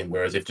metagame,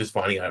 whereas if just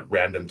finding out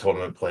random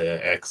tournament player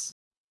X,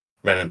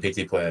 random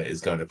PT player is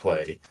going to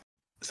play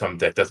some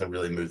deck doesn't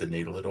really move the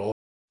needle at all.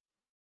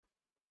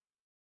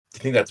 Do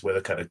you think that's where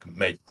the kind of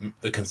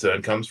the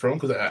concern comes from?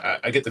 Because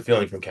I get the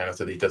feeling from Kanister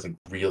that he doesn't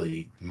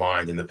really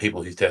mind, and the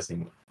people he's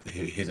testing,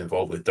 he's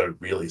involved with, don't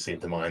really seem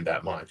to mind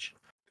that much.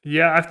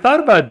 yeah, I've thought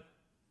about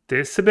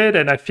this a bit,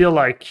 and I feel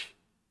like,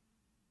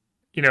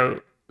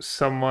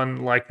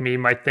 someone like me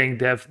might think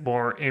they have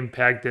more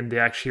impact than they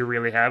actually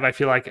really have. I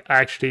feel like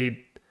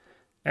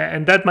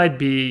and that might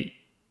be.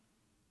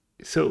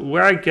 So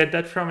where I get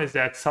that from is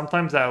that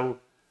sometimes I'll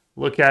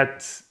look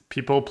at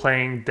people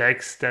playing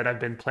decks that I've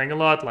been playing a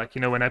lot, like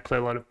when I play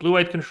a lot of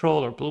blue-white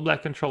control or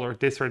blue-black control or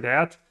this or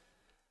that,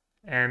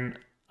 and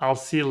I'll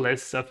see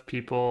lists of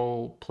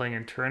people playing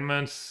in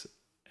tournaments,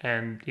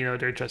 and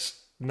they're just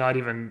not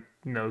even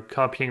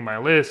copying my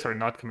list or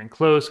not coming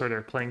close, or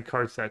they're playing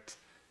cards that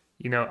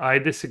I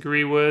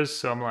disagree with.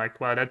 So I'm like,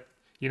 wow, that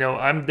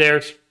I'm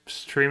there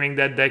streaming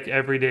that deck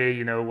every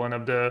day. One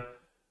of the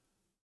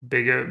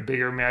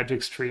bigger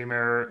Magic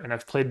streamer, and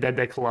I've played that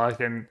deck a lot,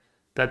 and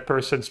that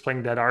person's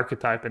playing that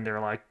archetype, and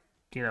they're like,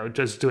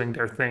 just doing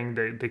their thing.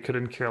 They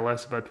couldn't care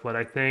less about what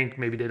I think.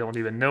 Maybe they don't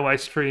even know I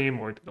stream,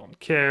 or they don't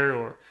care,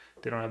 or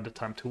they don't have the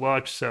time to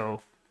watch.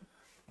 So,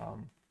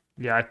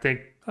 yeah, I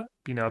think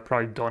I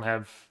probably don't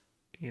have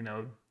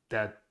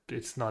that.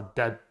 It's not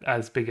that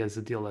as big as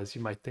a deal as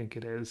you might think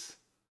it is.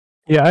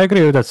 Yeah, I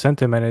agree with that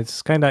sentiment.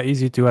 It's kind of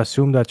easy to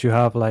assume that you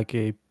have like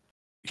a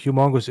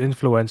humongous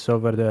influence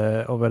over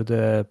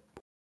the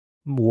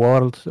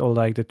world or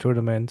like the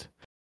tournament,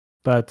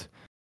 but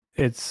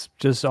it's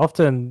just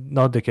often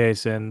not the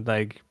case. And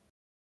like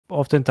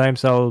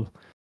oftentimes I'll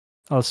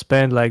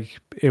spend like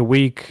a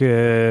week.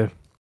 I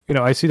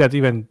see that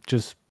even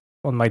just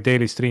on my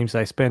daily streams,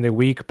 I spend a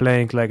week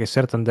playing like a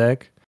certain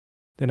deck,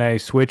 then I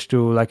switch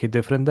to like a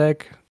different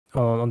deck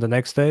on the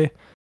next day.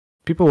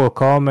 People will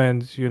come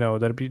and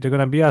they're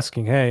gonna be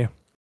asking, "Hey,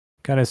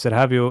 Kanister,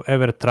 have you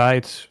ever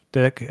tried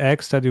deck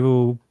X that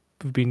you've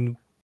been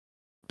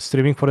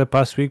streaming for the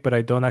past week, but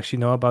I don't actually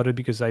know about it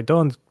because I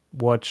don't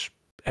watch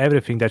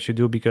everything that you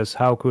do, because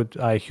how could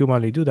I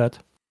humanly do that?"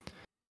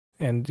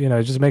 And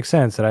it just makes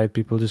sense, right?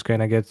 People just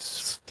kind of get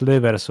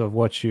slivers of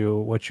what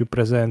you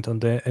present on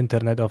the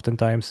internet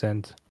oftentimes.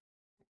 And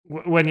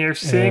when you're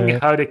saying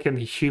how they can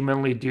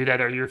humanly do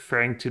that, are you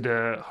referring to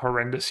the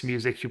horrendous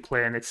music you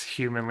play and it's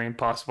humanly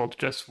impossible to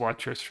just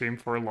watch your stream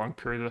for a long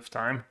period of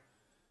time?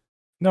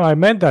 No, I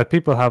meant that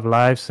people have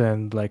lives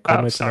and like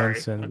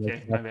commitments Oh, and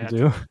okay, what to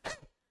do.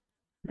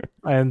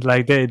 And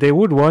like they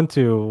would want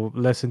to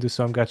listen to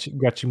some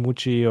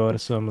gachimuchi or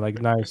some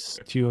like nice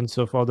tunes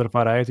of other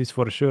varieties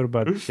for sure,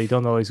 but they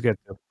don't always get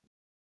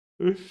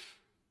to.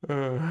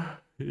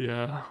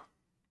 Yeah.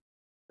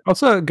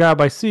 Also,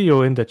 Gab, I see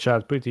you in the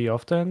chat pretty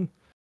often,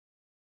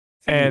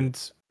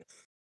 and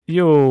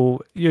you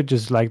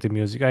just like the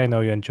music. I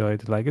know you enjoy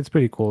it. Like, it's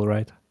pretty cool,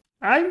 right?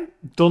 I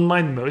don't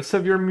mind most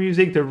of your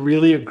music. The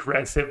really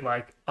aggressive,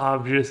 like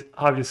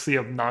obviously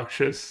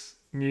obnoxious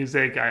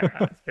music.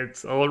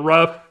 It's a little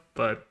rough,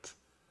 but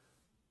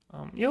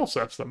you also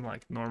have some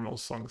like normal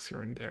songs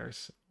here and there.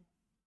 So.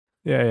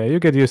 Yeah, you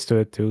get used to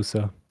it too.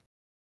 So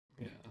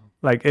yeah,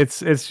 like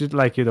it's just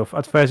like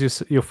at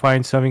first you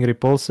find something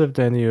repulsive,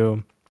 then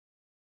you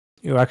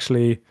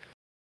actually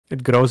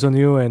it grows on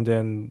you, and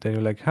then you're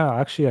like,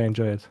 actually I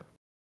enjoy it.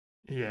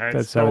 Yeah,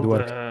 that's how it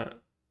works.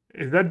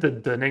 Is that the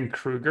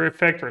Dunning-Kruger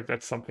effect, or is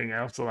that something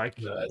else? Like,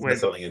 no,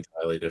 that's something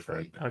entirely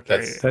different.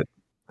 Okay.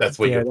 That's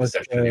where your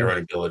perception of your own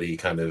ability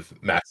kind of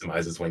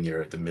maximizes when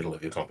you're at the middle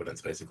of your competence,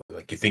 basically.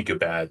 Like you think you're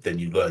bad, then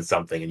you learn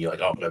something, and you're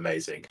like, "Oh, I'm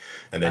amazing,"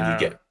 and then you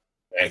get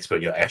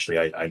expert. You're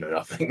actually, I know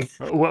nothing.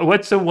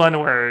 What's the one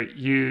where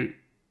you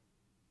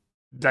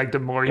like the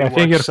more you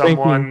watch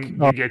someone,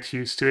 you get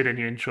used to it and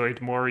you enjoy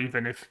it more,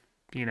 even if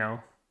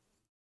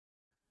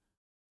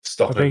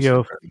Stockholm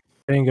syndrome.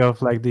 Think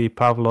of like the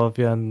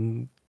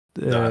Pavlovian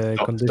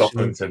conditioning.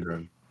 Stockholm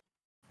syndrome,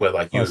 where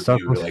like you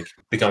like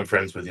become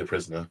friends with your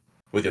prisoner,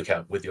 with your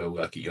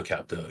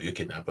captor, your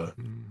kidnapper.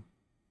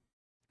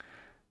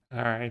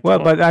 All right. Well,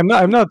 but I'm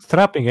not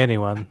trapping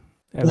anyone,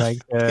 and like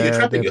you're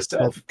trapping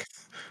yourself.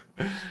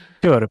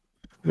 Sure,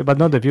 but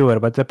not the viewer.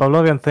 But the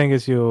Pavlovian thing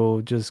is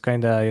you just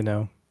kind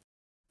of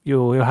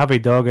you have a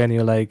dog and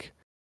you like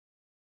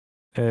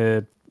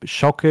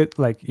shock it,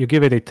 like you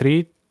give it a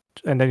treat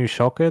and then you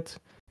shock it,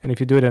 and if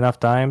you do it enough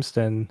times,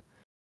 then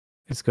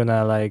it's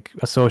gonna like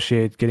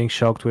associate getting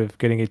shocked with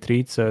getting a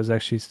treat, so it's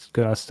actually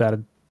gonna start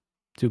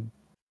to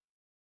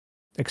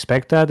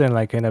expect that and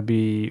like kind of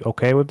be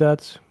okay with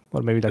that,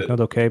 or maybe like not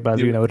okay, but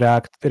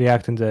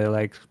react in the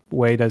like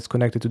way that's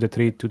connected to the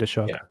treat, to the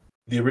shock. Yeah,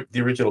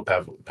 the original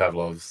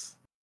Pavlov's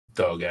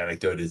dog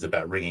anecdote is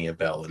about ringing a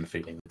bell and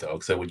feeding the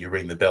dog. So when you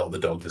ring the bell, the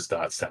dog just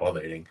starts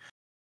salivating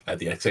at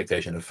the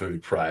expectation of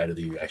food prior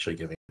to you actually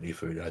giving any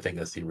food. I think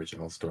that's the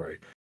original story.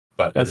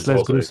 But That's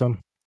less gruesome.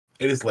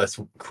 It is less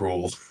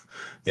cruel.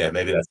 Yeah,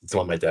 maybe that's the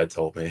one my dad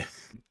told me.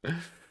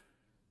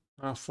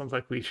 Well, sounds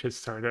like we should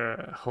start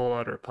a whole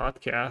other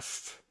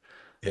podcast.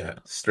 Yeah,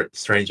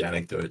 strange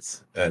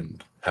anecdotes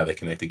and how they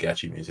connect to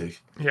gachi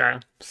music. Yeah,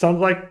 sounds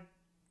like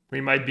we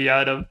might be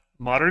out of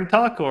modern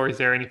talk, or is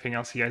there anything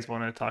else you guys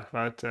want to talk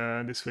about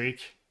this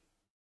week?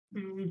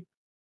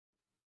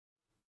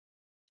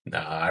 Nah,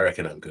 I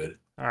reckon I'm good.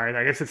 All right,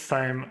 I guess it's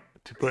time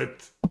to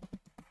put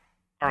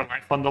our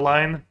life on the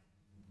line.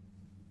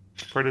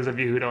 For those of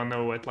you who don't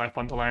know what life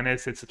on the line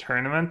is, it's a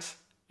tournament.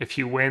 If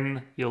you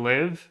win, you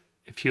live.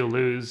 If you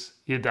lose,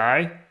 you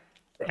die.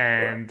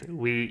 And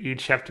we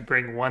each have to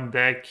bring one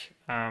deck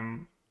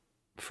from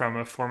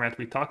a format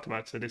we talked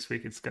about. So this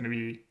week it's going to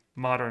be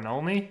modern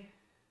only.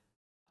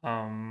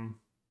 I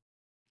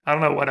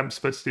don't know what I'm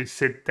supposed to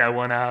sit that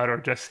one out or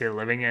just say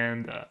living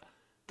end.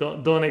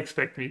 Don't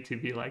expect me to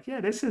be like,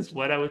 yeah, this is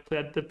what I would play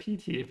at the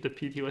PT if the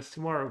PT was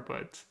tomorrow.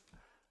 But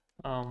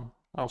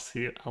I'll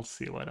see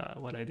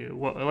what I do.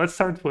 Well, let's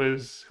start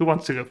with who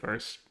wants to go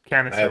first.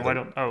 Kanister. Why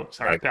don't? Oh,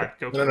 sorry, Pat.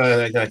 Go. No,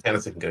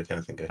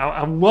 Kanister can go.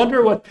 I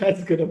wonder what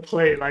Pat's gonna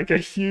play. Like a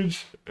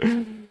huge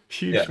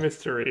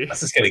mystery. I was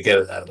just gonna get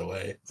it out of the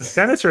way.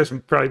 Kanister is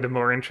probably the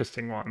more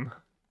interesting one.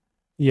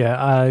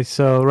 Yeah.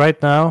 So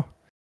right now,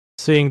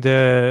 seeing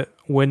the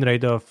win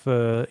rate of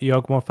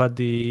Yogmoth at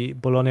the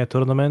Bologna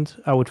tournament,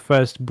 I would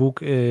first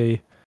book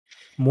a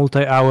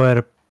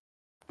multi-hour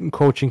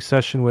coaching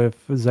session with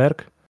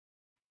Zerk,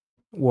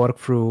 work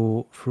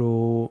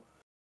through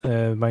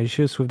my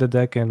issues with the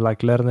deck and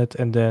like learn it,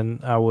 and then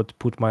I would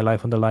put my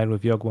life on the line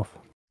with Yogmoth.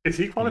 Is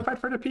he qualified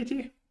for the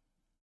PT?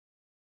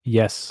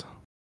 Yes.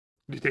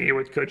 Do you think he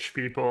would coach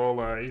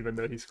people even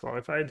though he's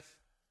qualified?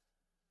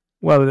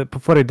 Well,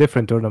 for a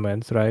different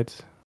tournament, right?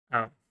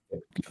 Oh.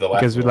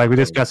 Because we're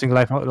discussing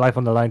life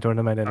on the line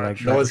tournament and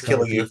like no one's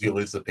killing you if you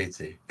lose the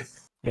PT.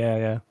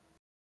 Yeah.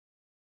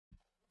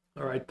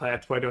 All right,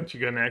 Pat, why don't you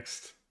go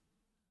next?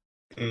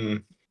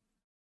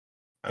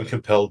 I'm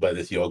compelled by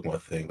this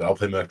Yogmoth thing, but I'll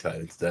play Murktide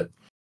instead.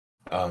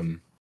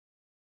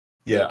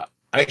 Yeah,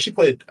 I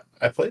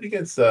played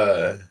against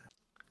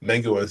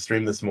Mango on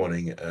stream this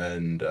morning,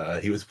 and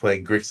he was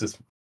playing Grixis,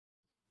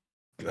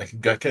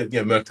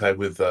 Murktide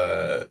with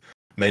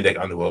main deck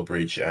Underworld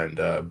Breach and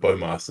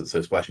Bowmaster,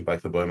 so splashing back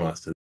for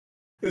Bowmaster.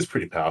 It was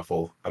pretty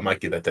powerful. I might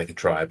give that deck a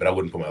try, but I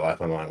wouldn't put my life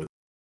on the line with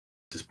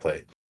just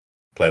play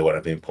what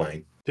I've been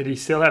playing. Did he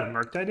still have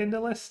Murktide in the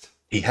list?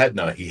 He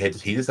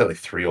just had like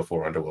 3 or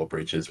 4 Underworld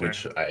Breaches,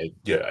 which I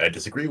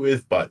disagree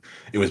with, but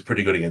it was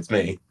pretty good against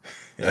me.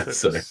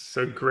 So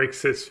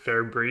Grixis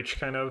Fair Breach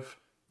kind of.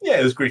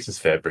 Yeah, it was Grixis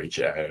Fair Breach,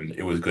 and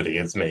it was good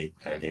against me,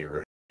 and he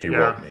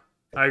rolled me.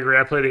 I agree.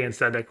 I played against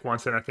that deck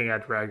once, and I think I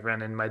had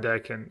Ragvan in my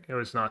deck, and it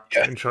was not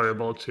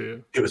enjoyable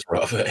to. It was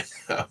rough. I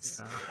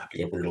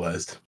got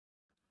brutalized.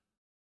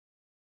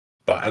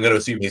 But I'm going to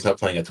assume he's not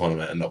playing a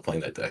tournament and not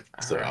playing that deck,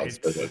 so I'll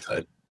just play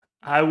Murktide.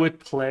 I would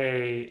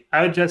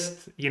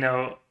just,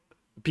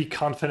 be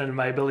confident in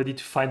my ability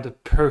to find the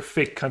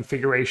perfect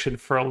configuration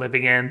for a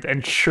living end,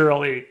 and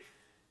surely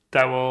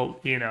that will,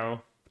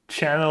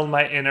 channel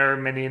my inner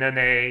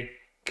Menina,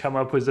 come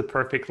up with the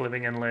perfect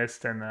living end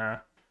list, and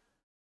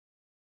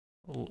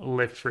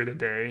live through the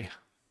day.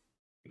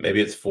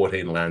 Maybe it's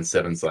 14 land,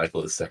 7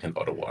 cycles, second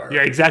Ottawa.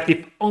 Yeah, exactly.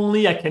 If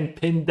only I can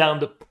pin down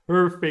the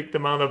perfect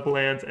amount of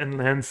lands and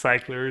land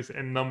cyclers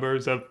and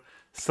numbers of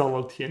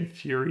Subtlety and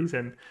Furies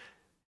and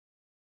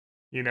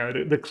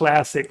the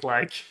classic,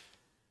 like,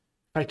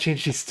 I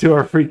change these 2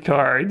 or 3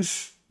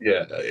 cards.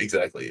 Yeah,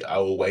 exactly. I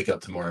will wake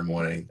up tomorrow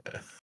morning.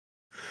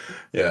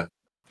 Yeah.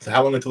 So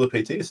how long until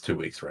the PT is? 2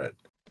 weeks, right?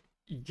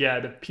 Yeah,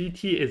 the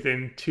PT is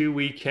in 2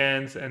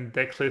 weekends, and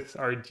deck lists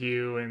are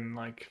due in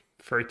like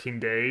 13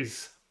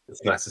 days.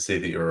 It's nice to see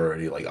that you're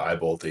already like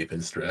eyeball deep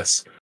in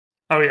stress.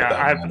 Oh yeah,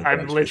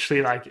 I'm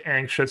literally like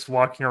anxious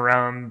walking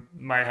around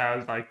my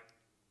house, like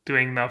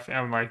doing nothing.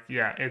 I'm like,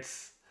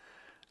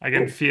 I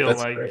can feel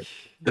like great.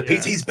 The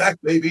PT's back,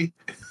 baby.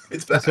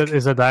 It's back.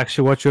 Is that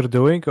actually what you're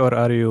doing, or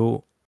are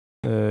you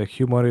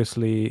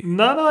humorously?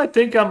 No, I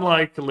think I'm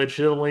like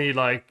legitimately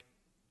like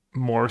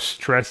more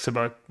stressed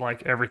about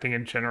like everything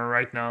in general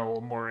right now. A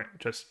little more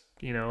just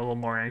a little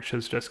more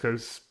anxious just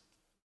because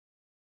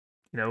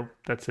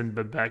that's in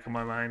the back of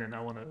my mind, and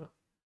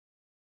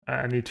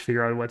I need to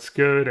figure out what's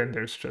good, and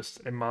there's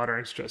just in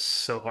modern it's just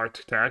so hard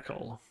to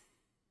tackle.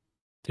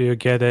 Do you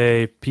get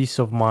a peace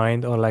of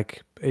mind, or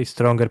like a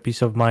stronger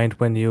peace of mind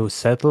when you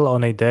settle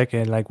on a deck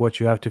and like what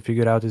you have to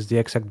figure out is the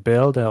exact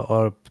build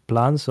or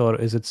plans, or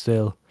is it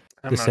still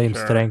the same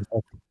strength?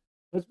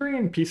 What's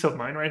bringing peace of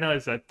mind right now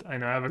is that I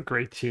know I have a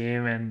great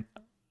team, and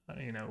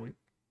I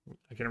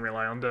can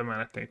rely on them,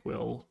 and I think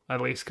we'll at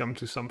least come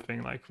to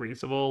something like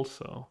reasonable.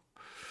 So,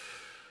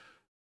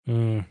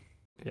 yeah.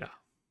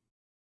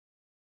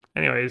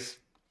 Anyways,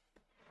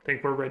 I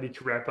think we're ready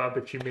to wrap up.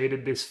 If you made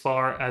it this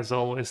far, as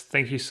always,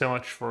 thank you so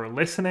much for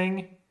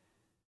listening.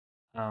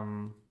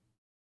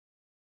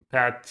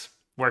 Pat,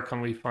 where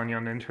can we find you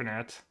on the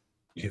internet?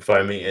 You can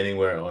find me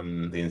anywhere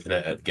on the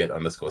internet at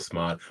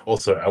get_smart.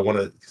 Also, I want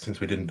to, since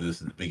we didn't do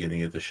this at the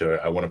beginning of the show,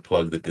 I want to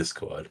plug the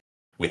Discord.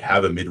 We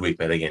have a midweek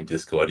metagame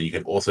Discord, and you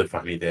can also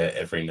find me there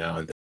every now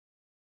and then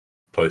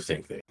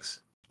posting things.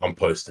 I'm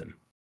posting,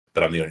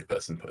 but I'm the only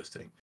person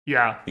posting.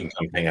 Yeah. You can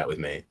come hang out with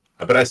me.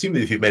 But I assume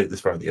that if you've made it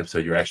this far in the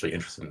episode, you're actually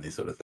interested in these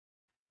sort of things.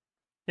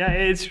 Yeah,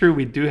 it's true.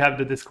 We do have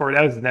the Discord.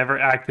 I was never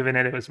active in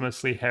it. It was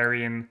mostly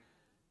Harry and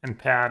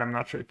Pat. I'm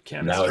not sure if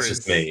Kanister Now it's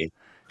just me,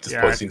 just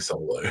Yeah. posting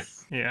solo.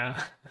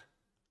 Yeah.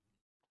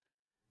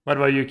 What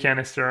about you,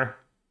 Kanister?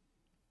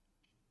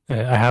 I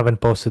haven't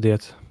posted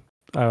yet.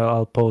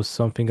 I'll post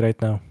something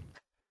right now.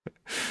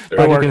 But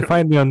But you can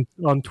find me on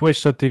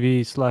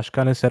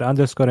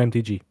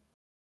twitch.tv/Kanister_MTG.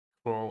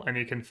 Cool. And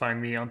you can find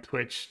me on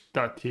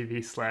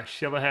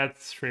twitch.tv/Yellowhead,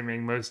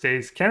 streaming most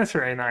days.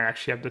 Kanister and I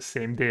actually have the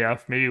same day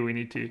off. Maybe we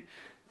need to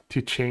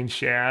change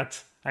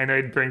that. I know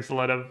it brings a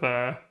lot of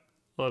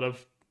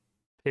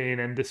pain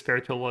and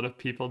despair to a lot of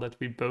people that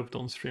we both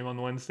don't stream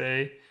on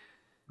Wednesday.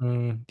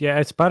 Yeah,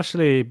 it's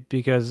partially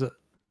because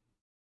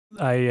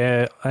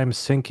I'm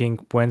syncing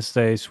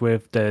Wednesdays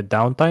with the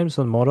downtimes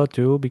on Moto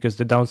too, because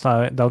the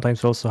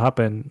downtimes also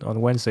happen on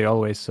Wednesday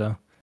always. So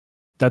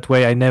that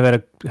way, I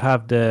never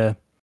have the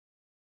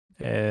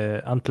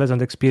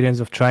unpleasant experience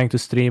of trying to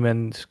stream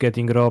and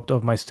getting robbed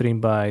of my stream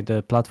by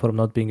the platform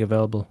not being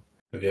available.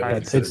 have you ever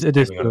It considered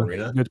is streaming on true.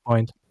 Arena? Good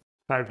point.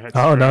 I've had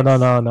Oh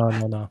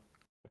no.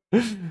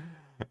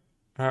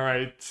 All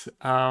right.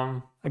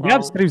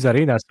 Gab streams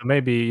Arena, so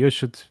maybe you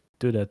should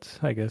do that.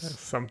 I guess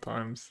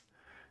sometimes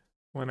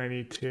when I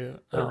need to.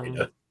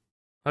 Arena.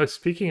 Oh,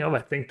 speaking of, I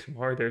think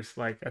tomorrow there's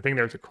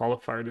a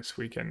qualifier this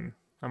weekend.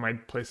 I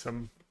might play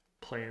some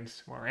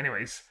play-ins tomorrow.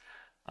 Anyways,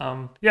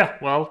 yeah.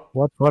 Well,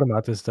 what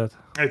format is that?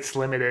 it's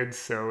limited,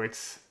 so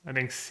it's I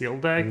think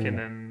sealed deck, and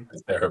then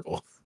It's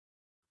terrible.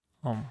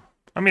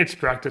 I mean it's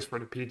practice for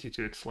the PT2.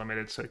 It's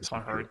limited, so it's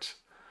not hard.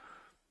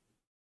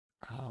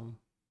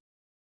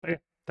 Yeah.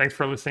 Thanks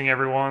for listening,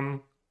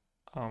 everyone.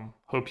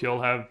 Hope you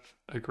all have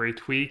a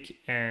great week,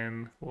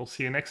 and we'll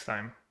see you next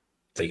time.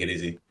 Take it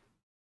easy.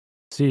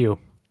 See you.